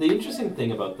 The interesting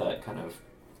thing about that kind of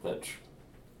that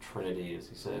Trinity, as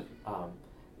you said,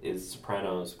 is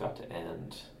Sopranos got to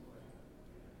end.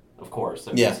 Of course,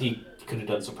 I mean, he could have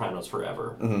done Sopranos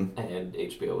forever, and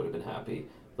HBO would have been happy.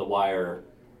 The Wire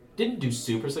didn't do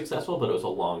super successful, but it was a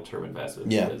long-term investment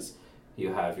because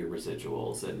you have your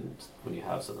residuals, and when you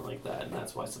have something like that, and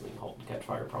that's why something Halt and Catch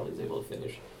Fire probably is able to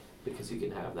finish, because you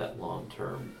can have that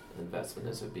long-term investment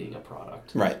as it being a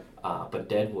product. Right. But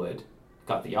Deadwood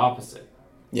got the opposite.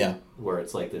 Yeah. Where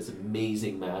it's like this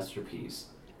amazing masterpiece.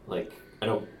 Like, I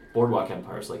know Boardwalk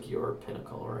Empire is like your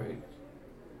pinnacle, right?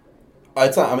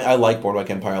 It's not, I mean, I like Boardwalk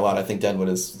Empire a lot. I think Deadwood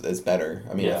is better.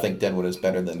 I mean, Yeah. I think Deadwood is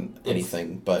better than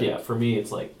anything. But yeah, for me,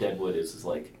 it's like Deadwood is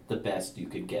like the best you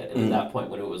could get. And at that point,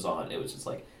 when it was on, it was just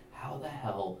like, how the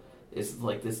hell It's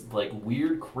like this like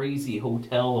weird, crazy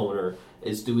hotel owner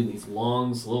is doing these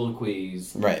long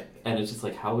soliloquies, Right. and it's just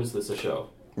like, how is this a show?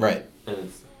 Right. And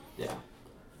it's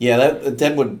Yeah, that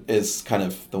Deadwood is kind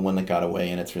of the one that got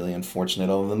away, and it's really unfortunate.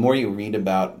 Although the more you read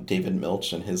about David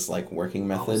Milch and his like working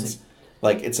methods,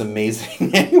 like it's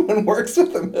amazing anyone works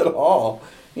with him at all.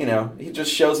 You know, he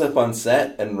just shows up on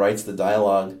set and writes the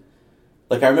dialogue.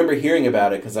 Like I remember hearing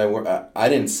about it because I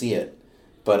didn't see it,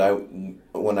 but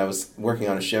when I was working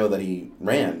on a show that he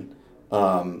ran,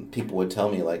 people would tell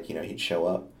me like, you know, he'd show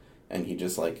up and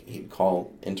he'd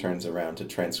call interns around to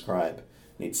transcribe.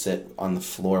 He'd sit on the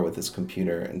floor with his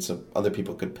computer, and so other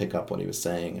people could pick up what he was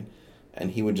saying, and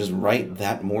he would just write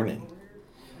that morning,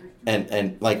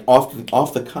 and like off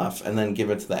the cuff, and then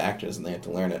give it to the actors, and they had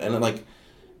to learn it. And then, like,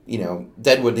 you know,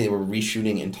 Deadwood, they were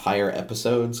reshooting entire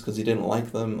episodes because he didn't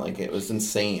like them. Like it was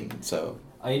insane. So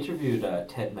I interviewed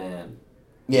Ted Mann.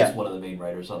 Yeah, He's one of the main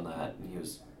writers on that, and he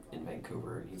was in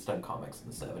Vancouver, and he's done comics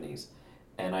in the 70s.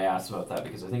 And I asked about that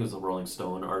because I think it was a Rolling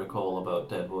Stone article about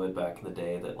Deadwood back in the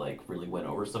day that like really went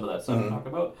over some of that stuff I'm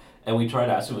talking about. And we tried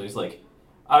to ask him, and he's like,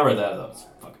 "I read that. That was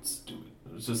fucking stupid."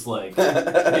 It was just like he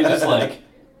was just like,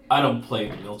 "I don't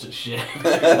play Milch's shit."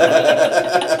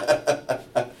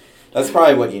 That's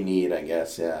probably what you need, I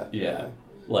guess. Yeah. Yeah,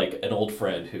 like an old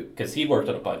friend who, because he worked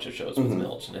on a bunch of shows with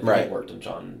Milch, and I think he worked on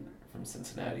John from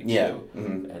Cincinnati too. Yeah.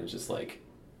 And it's just like,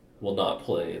 will not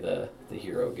play the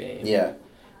hero game. Yeah.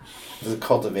 Does it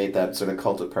cultivate that sort of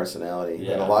cult of personality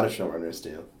that a lot of showrunners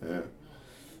do? Yeah.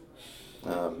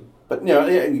 But you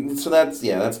know, so that's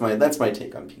my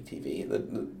take on PTV.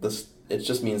 It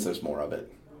just means there's more of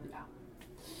it. Yeah.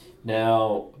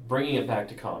 Now, bringing it back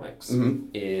to comics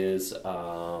is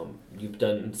you've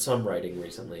done some writing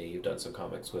recently. You've done some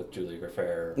comics with Julia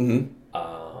Graffair, and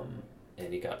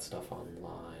you got stuff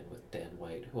online with Dan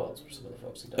White. Who else were some of the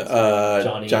folks who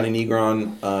done? Johnny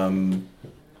Negron.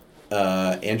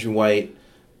 Andrew White,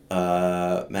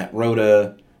 Matt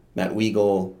Rhoda, Matt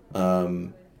Weigel.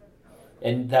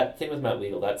 And that thing with Matt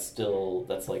Weigel, that's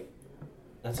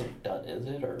not done, is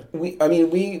it? Or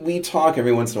we talk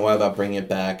every once in a while about bringing it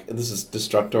back. This is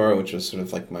Destructor, which was sort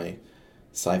of like my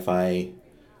sci-fi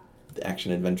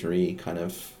action adventure-y kind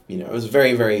of, you know, it was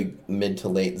very, very mid to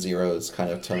late zeros kind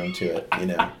of tone to it, you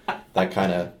know, that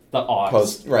kind of the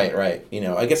odds. Right. You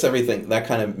know, I guess everything, that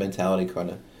kind of mentality kind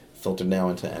of filtered now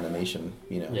into animation,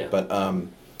 you know. Yeah. But,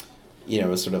 you know,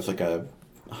 it was sort of like a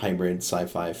hybrid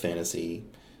sci-fi fantasy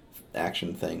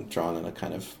action thing drawn in a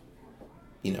kind of,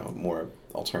 you know, more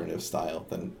alternative style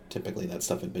than typically that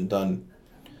stuff had been done.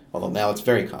 Although now it's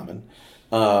very common.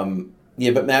 But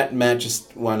Matt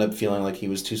just wound up feeling like he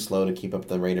was too slow to keep up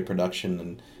the rate of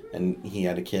production, and he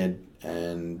had a kid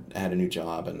and had a new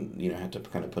job, and, you know, had to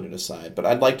kind of put it aside. But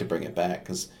I'd like to bring it back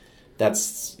because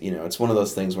that's, you know, it's one of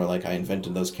those things where, like, I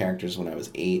invented those characters when I was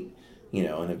 8, you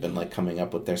know, and have been, like, coming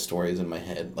up with their stories in my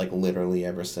head, like, literally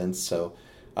ever since. So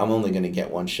I'm only going to get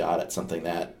one shot at something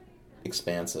that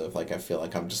expansive. Like, I feel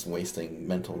like I'm just wasting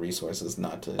mental resources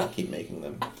not to keep making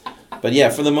them. But yeah,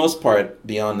 for the most part,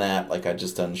 beyond that, like, I've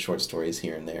just done short stories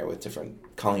here and there with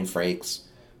different Colleen Frakes,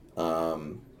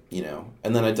 you know,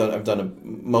 and then I've done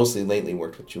mostly lately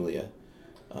worked with Julia.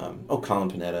 Colin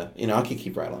Panetta. You know, I could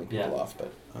keep rattling people off,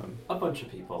 but a bunch of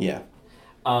people. Yeah.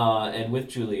 And with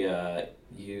Julia,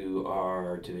 you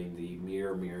are doing the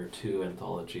Mirror Mirror 2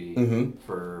 anthology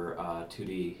for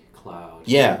 2D Cloud.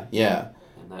 Yeah.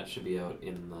 And that should be out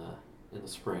in the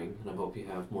spring, and I hope you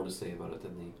have more to say about it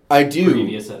than the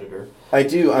previous editor. I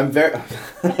do. I'm very. I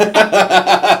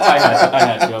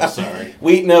had to. I'm sorry.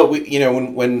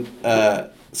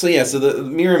 So the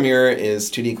Mirror Mirror is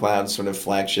 2D Cloud's sort of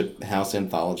flagship house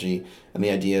anthology, and the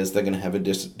idea is they're going to have a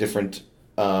different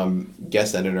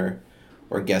guest editor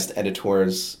or guest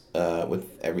editors with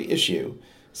every issue.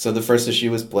 So the first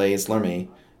issue is Blaise Lermy,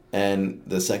 and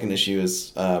the second issue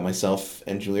is myself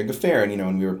and Julia Graffair,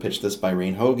 and we were pitched this by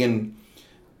Rain Hogan,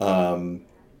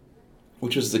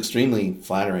 which was extremely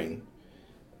flattering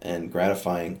and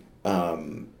gratifying,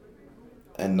 and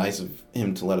nice of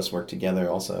him to let us work together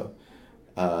also.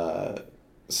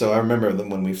 So I remember that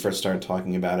when we first started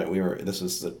talking about it, this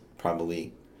was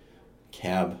probably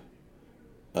Cab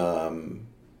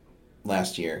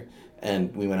last year,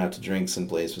 and we went out to drinks and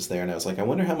Blaise was there, and I was like, I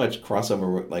wonder how much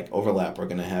crossover, overlap we're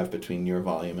going to have between your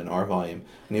volume and our volume.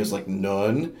 And he was like,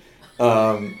 none.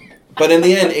 But in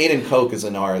the end, Aiden Coke is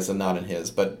in ours and not in his,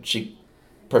 but she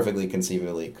perfectly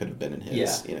conceivably could have been in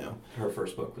his, Her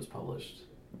first book was published.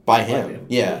 By him.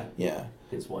 Yeah.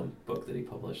 His one book that he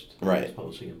published. Right. He was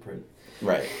publishing in print.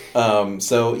 Right.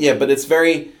 But it's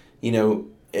very,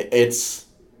 it's...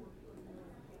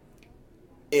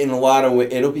 in a lot of ways,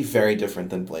 it'll be very different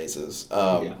than Blaze's.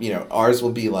 You know, ours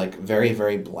will be like very,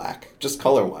 very black, just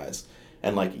color wise,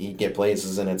 and like you get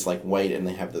Blaze's and it's like white, and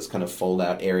they have this kind of fold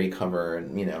out airy cover,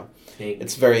 and you know,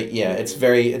 it's very it's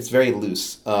very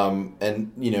loose.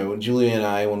 And you know, Julia and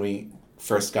I, when we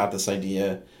first got this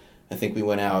idea, I think we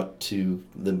went out to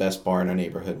the best bar in our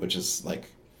neighborhood, which is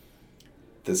like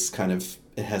this kind of.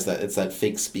 It's that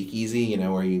fake speakeasy, you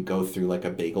know, where you go through like a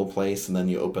bagel place and then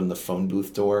you open the phone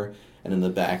booth door, and in the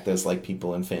back there's like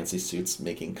people in fancy suits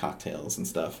making cocktails and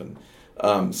stuff,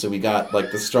 and so we got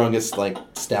like the strongest like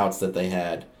stouts that they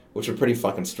had, which were pretty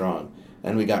fucking strong,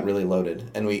 and we got really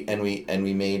loaded, and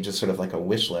we made just sort of like a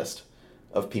wish list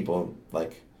of people,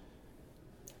 like,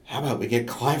 how about we get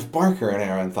Clive Barker in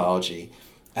our anthology,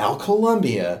 Al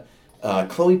Columbia,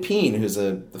 Chloe Peen, who's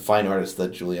the fine artist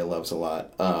that Julia loves a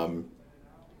lot.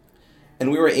 And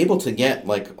we were able to get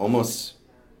like almost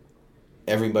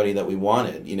everybody that we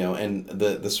wanted, you know, and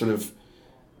the sort of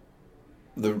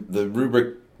the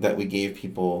rubric that we gave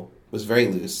people was very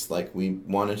loose. Like we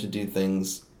wanted to do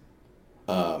things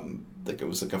like it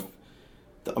was like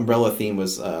the umbrella theme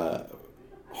was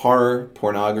horror,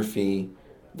 pornography,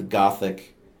 the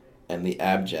gothic, and the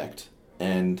abject.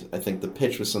 And I think the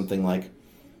pitch was something like,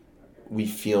 we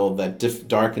feel that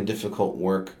dark and difficult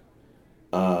work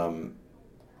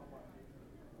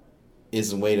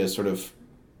is a way to sort of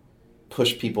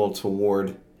push people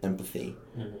toward empathy.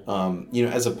 Mm-hmm. You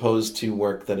know, as opposed to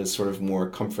work that is sort of more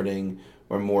comforting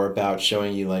or more about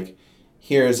showing you like,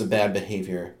 here is a bad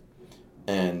behavior,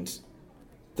 and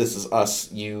this is us,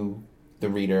 you, the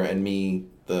reader, and me,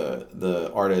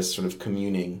 the artist, sort of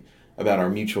communing about our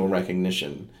mutual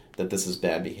recognition that this is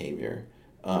bad behavior,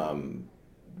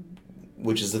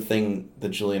 which is the thing that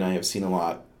Julie and I have seen a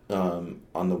lot on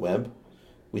the web.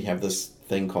 We have this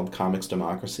thing called Comics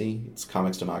Democracy. It's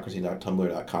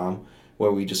comicsdemocracy.tumblr.com,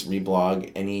 where we just reblog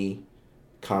any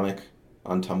comic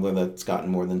on Tumblr that's gotten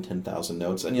more than 10,000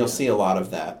 notes. And you'll see a lot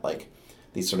of that, like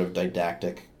these sort of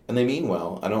didactic, and they mean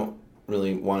well. I don't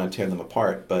really want to tear them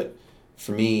apart, but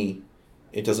for me,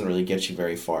 it doesn't really get you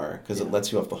very far because it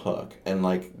lets you off the hook. And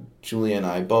like Julia and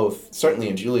I both, certainly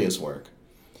in Julia's work,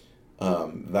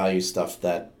 value stuff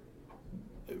that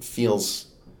feels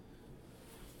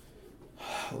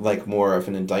like more of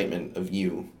an indictment of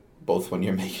you, both when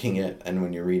you're making it and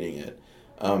when you're reading it.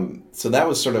 So that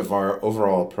was sort of our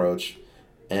overall approach,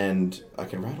 and I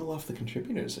can rattle off the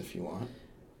contributors if you want.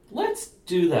 Let's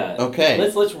do that. Okay.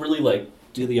 Let's really like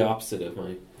do the opposite of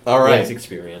my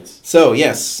experience. So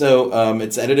yes,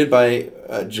 it's edited by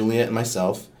Julia and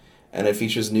myself, and it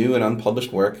features new and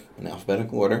unpublished work in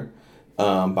alphabetical order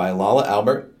by Lala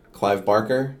Albert, Clive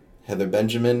Barker, Heather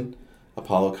Benjamin,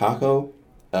 Apollo Kako,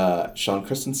 Sean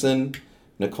Christensen,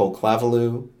 Nicole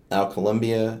Clavalou, Al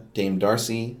Columbia, Dame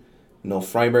Darcy, Noel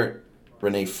Freibert,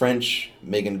 Renee French,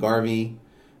 Megan Garvey,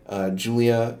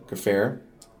 Julia Graffer,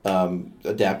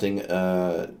 adapting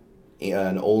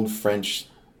an old French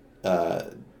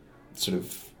sort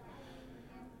of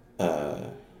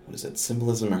what is it,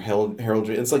 symbolism or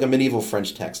heraldry? It's like a medieval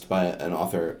French text by an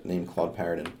author named Claude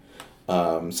Paradin.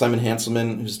 Simon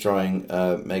Hanselman, who's drawing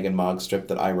Megan Mogg strip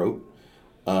that I wrote.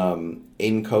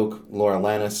 Aiden Koch, Laura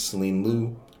Lannis, Celine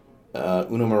Liu,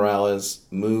 Una Morales,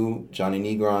 Moo, Johnny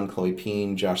Negron, Chloe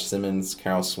Peen, Josh Simmons,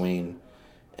 Carol Swain,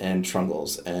 and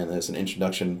Trungles. And there's an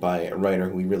introduction by a writer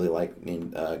who we really like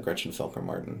named Gretchen Felker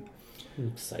Martin. I'm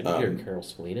excited to hear Carol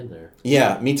Swain in there.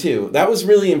 Yeah, me too. That was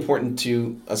really important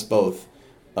to us both.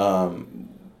 I mean,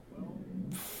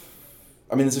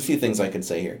 there's a few things I could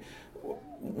say here.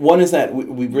 One is that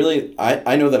we really...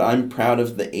 I know that I'm proud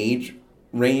of the age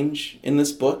range in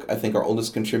this book. I think our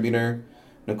oldest contributor,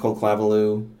 Nicole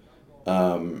Clavalou,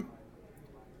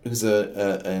 who's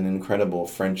an incredible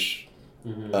French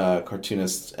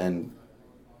cartoonist and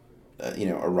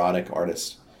erotic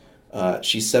artist.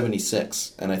 She's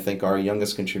 76, and I think our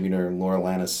youngest contributor, Laura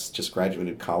Lannis, just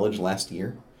graduated college last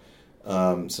year.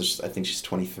 I think she's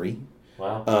 23.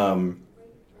 Wow.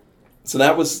 So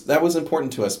that was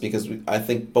important to us because I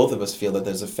think both of us feel that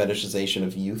there's a fetishization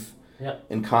of youth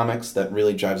in comics that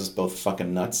really drives us both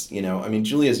fucking nuts. You know, I mean,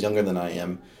 Julia's younger than I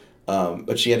am,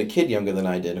 but she had a kid younger than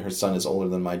I did. Her son is older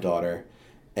than my daughter,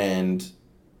 and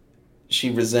she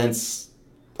resents.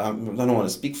 I don't want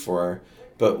to speak for her,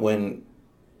 but when,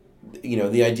 you know,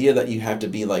 the idea that you have to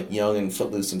be like young and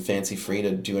footloose and fancy free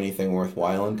to do anything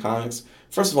worthwhile in comics.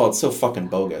 First of all, it's so fucking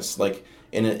bogus. Like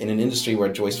in an industry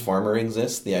where Joyce Farmer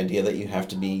exists, the idea that you have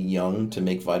to be young to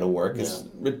make vital work is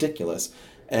ridiculous.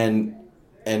 And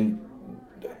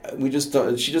we just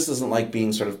don't, she just doesn't like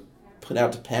being sort of put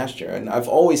out to pasture. And I've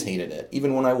always hated it,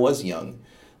 even when I was young.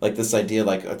 Like this idea,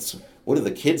 like, what are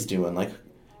the kids doing? Like,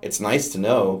 it's nice to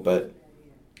know, but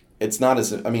it's not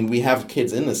as, I mean, we have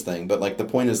kids in this thing, but like the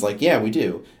point is like, yeah, we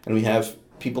do, and we have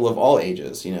people of all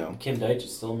ages, you know. Kim Deitch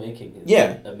is still making his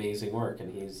Yeah. amazing work,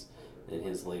 and he's in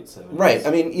his late 70s. Right.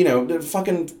 I mean, you know, the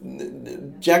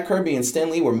fucking Jack Kirby and Stan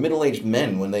Lee were middle-aged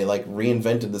men when they like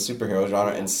reinvented the superhero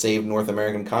genre and saved North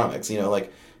American comics. You know,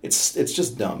 like it's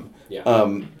just dumb.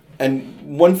 Yeah.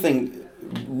 And one thing,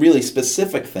 really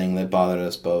specific thing that bothered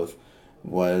us both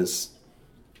was,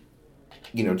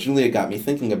 you know, Julia got me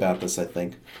thinking about this, I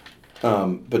think.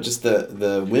 But just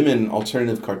the women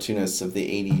alternative cartoonists of the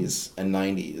 80s and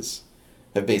 90s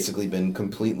have basically been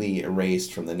completely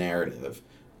erased from the narrative.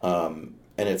 And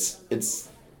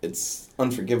it's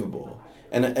unforgivable.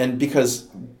 And because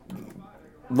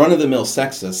run-of-the-mill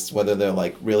sexists, whether they're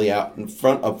like really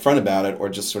upfront about it or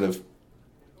just sort of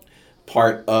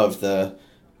part of the,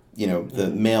 you know, the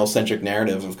male-centric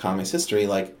narrative of comics history,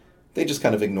 like they just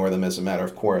kind of ignore them as a matter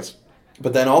of course.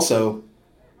 But then also,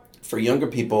 for younger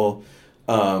people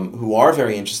who are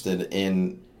very interested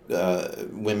in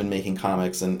women making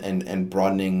comics and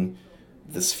broadening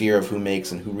the sphere of who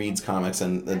makes and who reads comics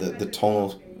and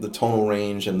the tonal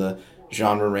range and the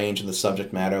genre range and the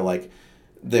subject matter, like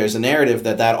there's a narrative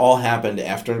that all happened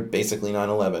after basically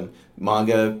 9/11.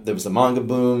 Manga, there was a manga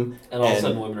boom, and all of a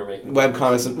sudden women are making web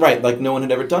comics, right? Like no one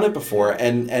had ever done it before,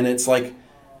 and it's like,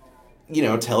 you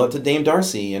know, tell it to Dame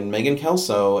Darcy and Megan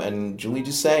Kelso and Julie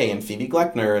Doucet and Phoebe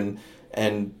Gleckner and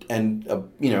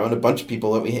you know, and a bunch of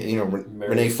people that we, you know,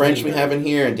 Renee French we have in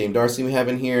here, and Dame Darcy we have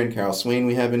in here, and Carol Swain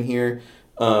we have in here,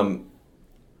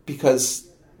 because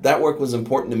that work was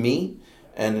important to me,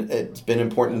 and it's been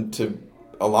important to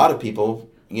a lot of people,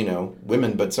 you know,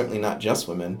 women, but certainly not just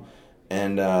women,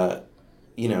 and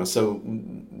you know, so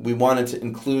we wanted to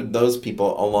include those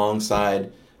people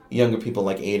alongside younger people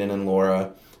like Aiden and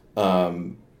Laura,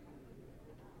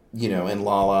 you know, and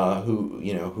Lala,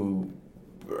 who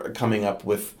are coming up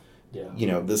with, you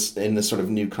know, this in this sort of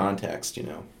new context, you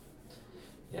know.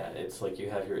 Yeah, it's like you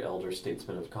have your elder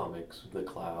statesmen of comics, the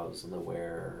Clouds and the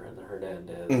Ware and the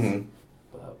Hernandez,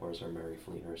 but where's our Mary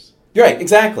Fleeners? Right,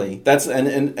 exactly. That's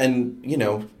and you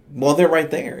know, well, they're right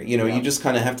there. You know, you just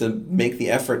kind of have to make the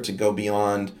effort to go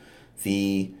beyond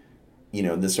the, you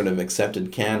know, this sort of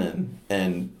accepted canon,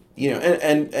 and you know,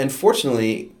 and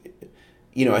fortunately,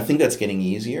 you know, I think that's getting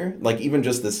easier. Like even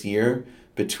just this year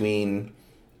between,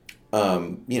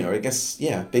 you know, I guess,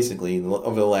 yeah, basically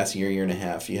over the last year and a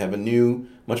half, you have a new,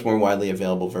 much more widely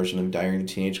available version of Diary of a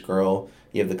Teenage Girl.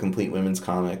 You have the complete women's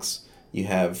comics. You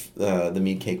have the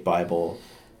Meat Cake Bible.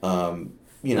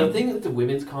 You know, the thing with the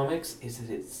women's comics is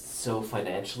that it's so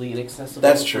financially inaccessible.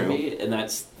 That's for true, me, and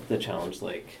that's the challenge.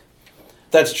 Like,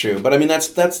 that's true, but I mean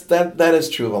that is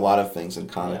true of a lot of things in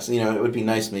comics. Yeah. You know, it would be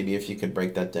nice maybe if you could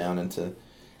break that down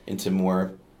into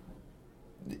more,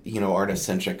 you know,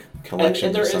 artist-centric collections.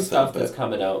 And there or something, is stuff that's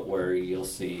coming out where you'll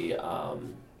see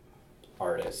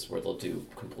artists where they'll do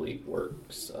complete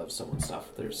works of someone's stuff.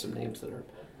 There's some names that are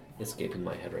escaping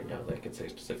my head right now that I could say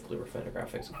specifically were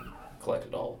Fantagraphics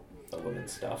collected all of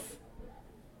women's stuff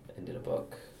and did a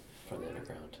book from the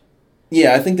underground.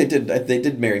 Yeah, I think they did. They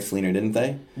did Mary Fleener, didn't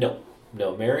they?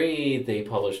 No, Mary. They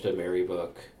published a Mary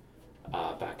book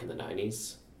back in the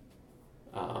 90s.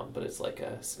 But it's like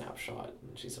a snapshot,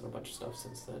 and she's done a bunch of stuff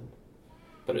since then.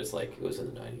 But it's like it was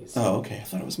in the 90s. Oh, okay. I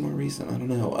thought it was more recent. I don't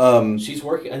know. She's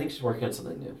working. I think she's working on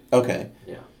something new. Okay.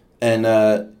 Yeah.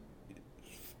 And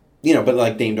you know, but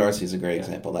like Dame Darcy is a great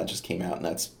example. That just came out, and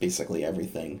that's basically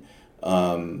everything.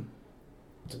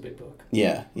 It's a big book.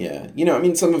 Yeah. You know, I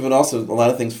mean, some of it also, a lot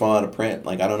of things fall out of print.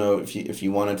 Like I don't know if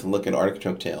you wanted to look at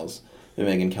Artichoke Tales by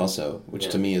Megan Kelso, which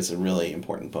to me is a really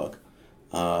important book.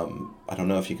 I don't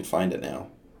know if you could find it now.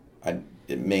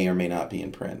 It may or may not be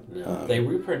in print. No, they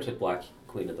reprinted Black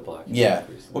Queen of the Black. Yeah,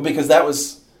 well, because that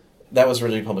was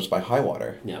originally published by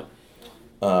Highwater. Yeah.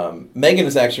 Megan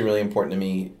is actually really important to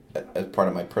me as part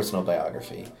of my personal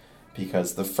biography,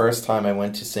 because the first time I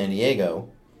went to San Diego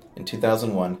in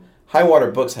 2001, Highwater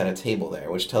Books had a table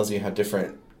there, which tells you how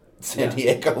different San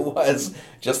Diego was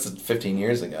just 15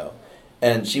 years ago.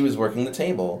 And she was working the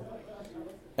table.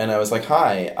 And I was like,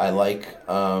 hi, I like,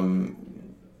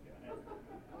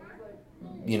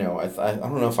 you know, I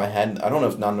don't know if I don't know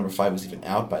if Non Number 5 was even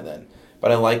out by then.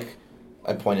 But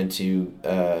I pointed to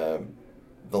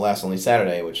The Last Only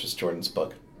Saturday, which is Jordan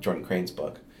Crane's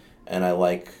book. And I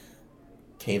like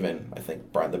Caven, I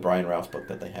think, the Brian Ralph book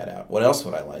that they had out. What else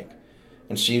would I like?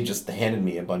 And she just handed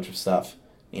me a bunch of stuff,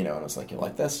 you know, and I was like, you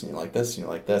like this, and you like this, and you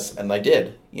like this. And I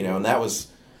did, you know, and that was,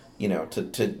 you know,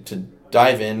 to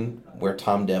dive in where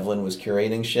Tom Devlin was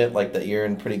curating shit, like that, you're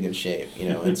in pretty good shape, you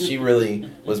know. And she really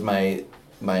was my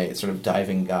sort of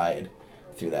diving guide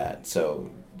through that. So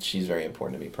she's very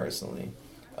important to me personally.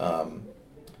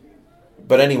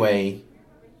 But anyway,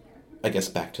 I guess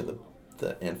back to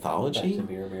the anthology. Back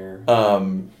to Mirror Mirror.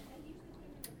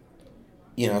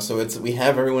 So we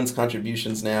have everyone's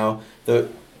contributions now. There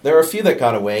are a few that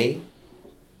got away,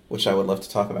 which I would love to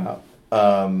talk about.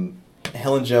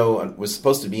 Helen Jo was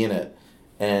supposed to be in it,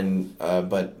 and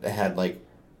but had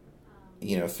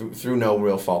through no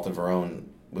real fault of her own,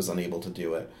 was unable to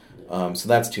do it. So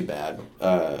that's too bad.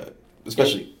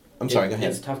 Especially, sorry. Go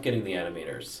ahead. It's tough getting the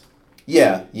animators.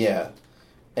 Yeah,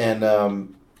 and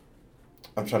I'm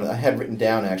trying to. I had written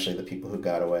down actually the people who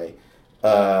got away.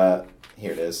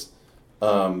 Here it is.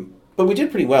 But we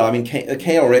did pretty well. I mean,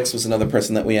 K.L. Ricks was another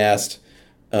person that we asked,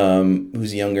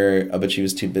 who's younger, but she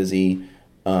was too busy.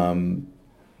 Matt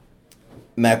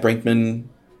Brinkman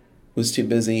was too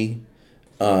busy.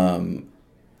 And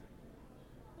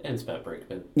it's Matt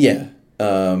Brinkman. Yeah,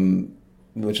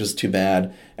 which was too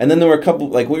bad. And then there were a couple,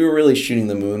 we were really shooting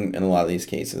the moon in a lot of these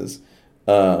cases.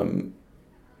 So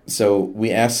we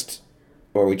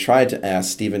tried to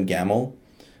ask Stephen Gamble,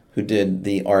 who did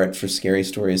the art for Scary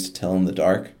Stories to Tell in the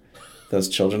Dark, those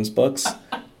children's books.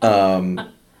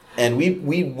 And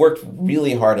we worked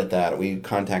really hard at that. We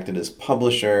contacted his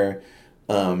publisher.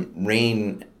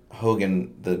 Rain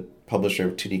Hogan, the publisher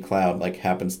of 2D Cloud,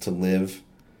 happens to live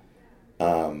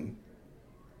in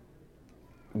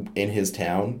his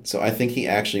town. So I think he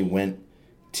actually went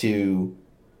to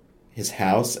his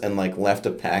house and left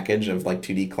a package of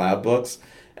 2D Cloud books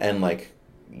and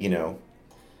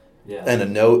Yeah. and a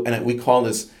note, and we called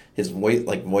his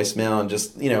voicemail, and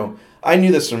just, I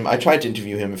knew this I tried to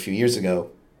interview him a few years ago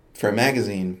for a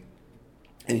magazine,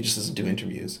 and he just doesn't do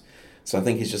interviews. So I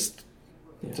think he's just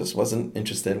wasn't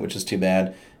interested, which is too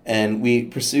bad. And we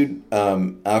pursued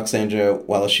Aleksandra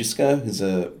Walaschiska, who's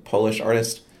a Polish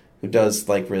artist who does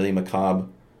really macabre,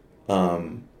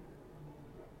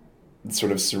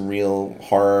 sort of surreal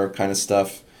horror kind of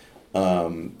stuff.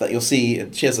 That you'll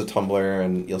see. She has a Tumblr,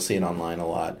 and you'll see it online a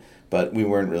lot. But we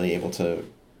weren't really able to.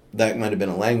 That might have been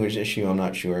a language issue. I'm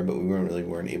not sure, but we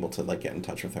weren't able to get in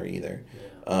touch with her either.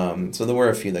 Yeah. So there were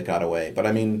a few that got away. But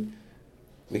I mean,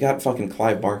 we got fucking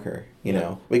Clive Barker. You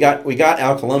know, we got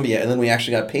Al Columbia, and then we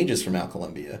actually got pages from Al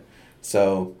Columbia.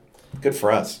 So good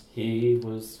for us. He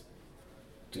was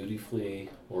dutifully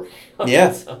working on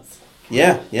Yeah.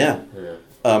 Yeah.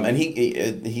 And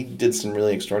he did some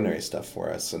really extraordinary stuff for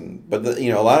us, but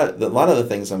a lot of the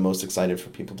things I'm most excited for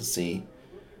people to see,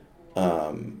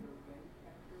 are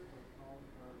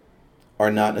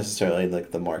not necessarily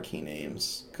the marquee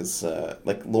names, because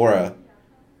Laura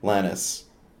Lannis,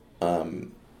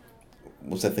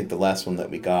 was I think the last one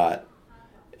that we got,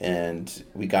 and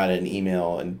we got an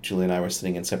email, and Julia and I were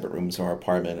sitting in separate rooms in our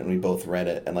apartment, and we both read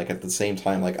it, and at the same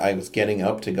time I was getting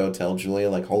up to go tell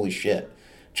Julia holy shit.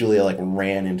 Julia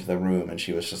ran into the room, and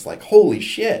she was just holy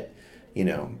shit,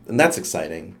 and that's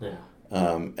exciting. Yeah.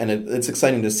 And it's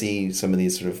exciting to see some of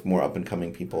these sort of more up and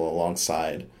coming people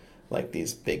alongside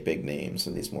these big names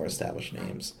and these more established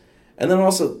names. And then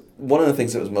also one of the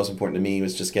things that was most important to me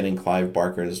was just getting Clive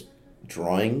Barker's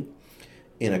drawing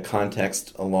in a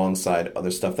context alongside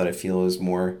other stuff that I feel is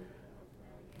more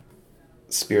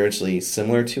spiritually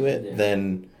similar to it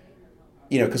than,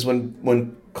 because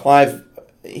when Clive,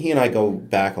 he and I go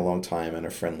back a long time and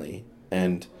are friendly,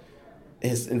 and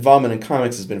his involvement in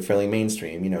comics has been fairly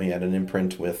mainstream. He had an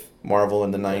imprint with Marvel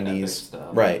in the 90s.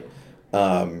 Right.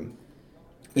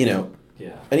 Yeah.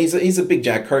 And he's a big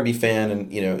Jack Kirby fan,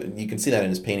 and you can see that in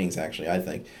his paintings, actually, I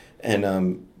think.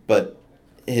 And but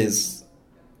his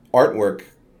artwork,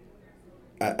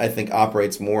 I think,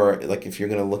 operates more if you're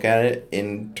going to look at it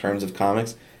in terms of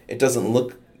comics, it doesn't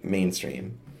look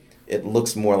mainstream. It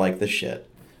looks more like this shit.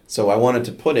 So I wanted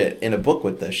to put it in a book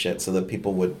with this shit so that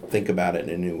people would think about it in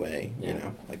a new way,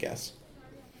 I guess.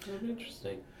 That's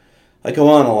interesting. I go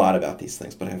on a lot about these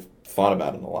things, but I've thought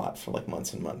about it a lot for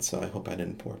months and months, so I hope I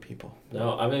didn't bore people.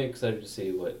 No, I'm excited to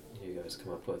see what you guys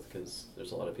come up with, because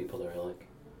there's a lot of people that are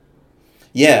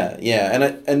Yeah,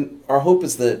 and our hope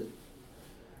is that,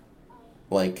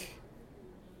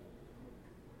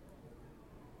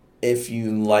 if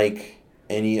you like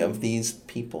any of these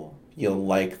people, you'll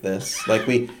like this.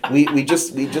 We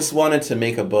just wanted to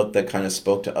make a book that kind of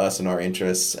spoke to us and our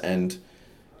interests, and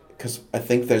because I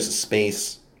think there's a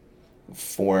space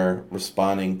for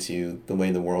responding to the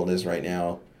way the world is right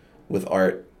now with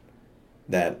art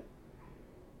that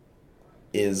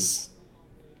is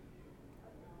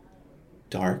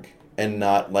dark and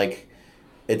not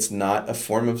it's not a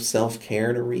form of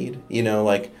self-care to read,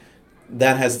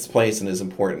 that has its place and is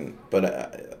important, but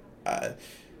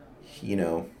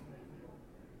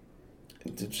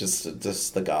it's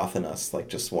just the goth in us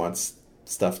just wants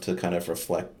stuff to kind of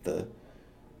reflect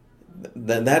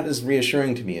that is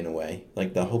reassuring to me in a way,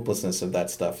 like the hopelessness of that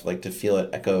stuff, like to feel it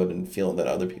echoed and feel that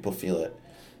other people feel it.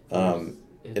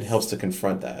 It helps to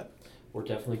confront that. We're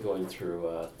definitely going through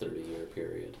a 30-year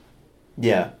period.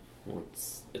 Yeah.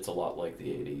 It's a lot like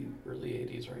the early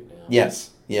 80s right now.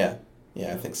 Yes. Yeah.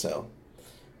 Yeah, I think so.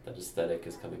 That aesthetic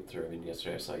is coming through. I mean,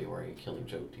 yesterday I saw you wearing a Killing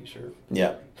Joke t-shirt.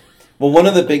 Yeah. Well, one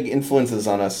of the big influences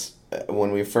on us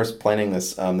when we were first planning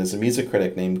this, there's a music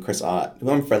critic named Chris Ott, who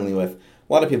I'm friendly with.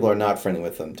 A lot of people are not friendly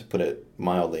with him, to put it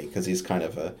mildly, because he's kind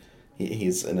of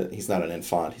he's not an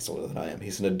enfant. He's older than I am.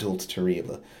 He's an adulte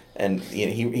terrible, and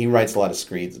he writes a lot of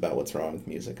screeds about what's wrong with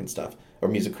music and stuff, or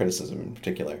music criticism in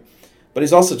particular. But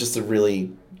he's also just a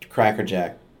really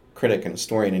crackerjack critic and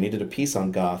historian, and he did a piece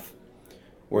on goth,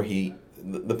 where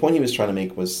the point he was trying to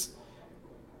make was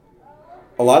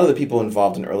a lot of the people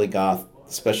involved in early goth,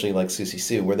 especially like Susie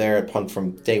Sue, were there at punk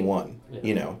from day one.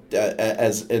 Yeah.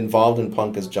 As involved in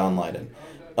punk as John Lydon.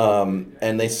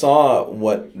 And they saw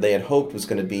what they had hoped was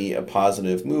going to be a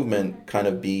positive movement kind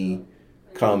of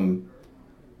become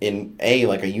in A,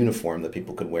 like a uniform that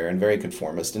people could wear and very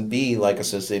conformist, and B, like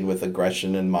associated with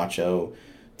aggression and macho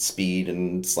speed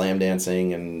and slam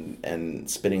dancing and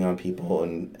spitting on people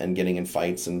and getting in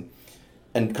fights and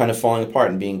kind of falling apart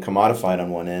and being commodified on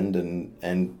one end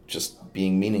and just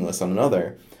being meaningless on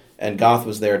another. And goth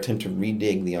was their attempt to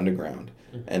redig the underground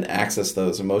and access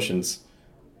those emotions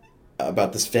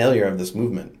about this failure of this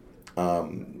movement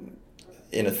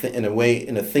in a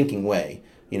thinking way,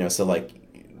 so like,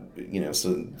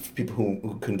 so for people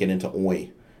who couldn't get into oi,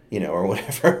 or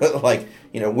whatever, like,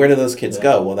 where do those kids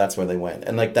go? Well, that's where they went.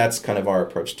 And like, that's kind of our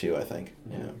approach too, I think.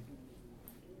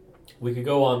 We could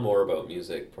go on more about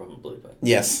music, probably, but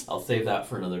yes, I'll save that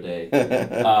for another day.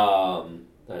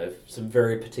 I have some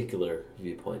very particular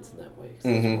viewpoints in that way, because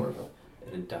I'm more of an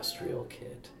industrial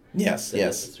kid. Yes, than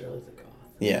yes. necessarily the goth.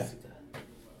 Yeah.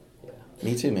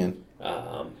 Me too, man.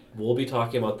 We'll be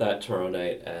talking about that tomorrow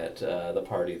night at the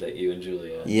party that you and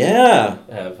Julia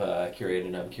have curated,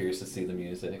 and I'm curious to see the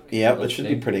music. Yeah, it should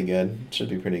be pretty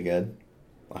good.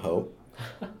 I hope.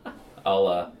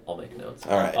 I'll make notes.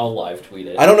 All right. I'll live tweet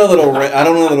it. I don't know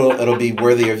that it'll be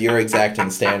worthy of your exacting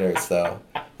standards, though.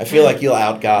 I feel like you'll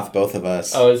out-goth both of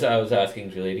us. I was asking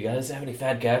Julia, do you guys have any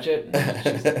Fad Gadget?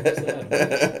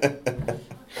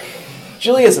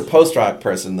 Julia's a post-rock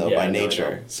person, though, by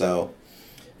nature, no. So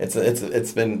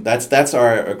it's been that's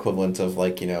our equivalent of,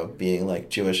 like, being like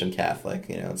Jewish and Catholic.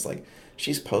 It's like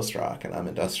she's post-rock and I'm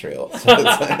industrial. So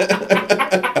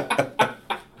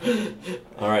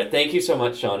All right, thank you so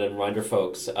much, Sean, and reminder,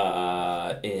 folks,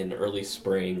 in early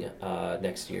spring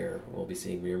next year, we'll be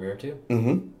seeing Mirror Mirror 2.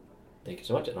 Mm-hmm. Thank you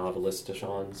so much, and I'll have a list to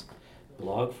Sean's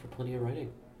blog for plenty of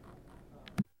writing.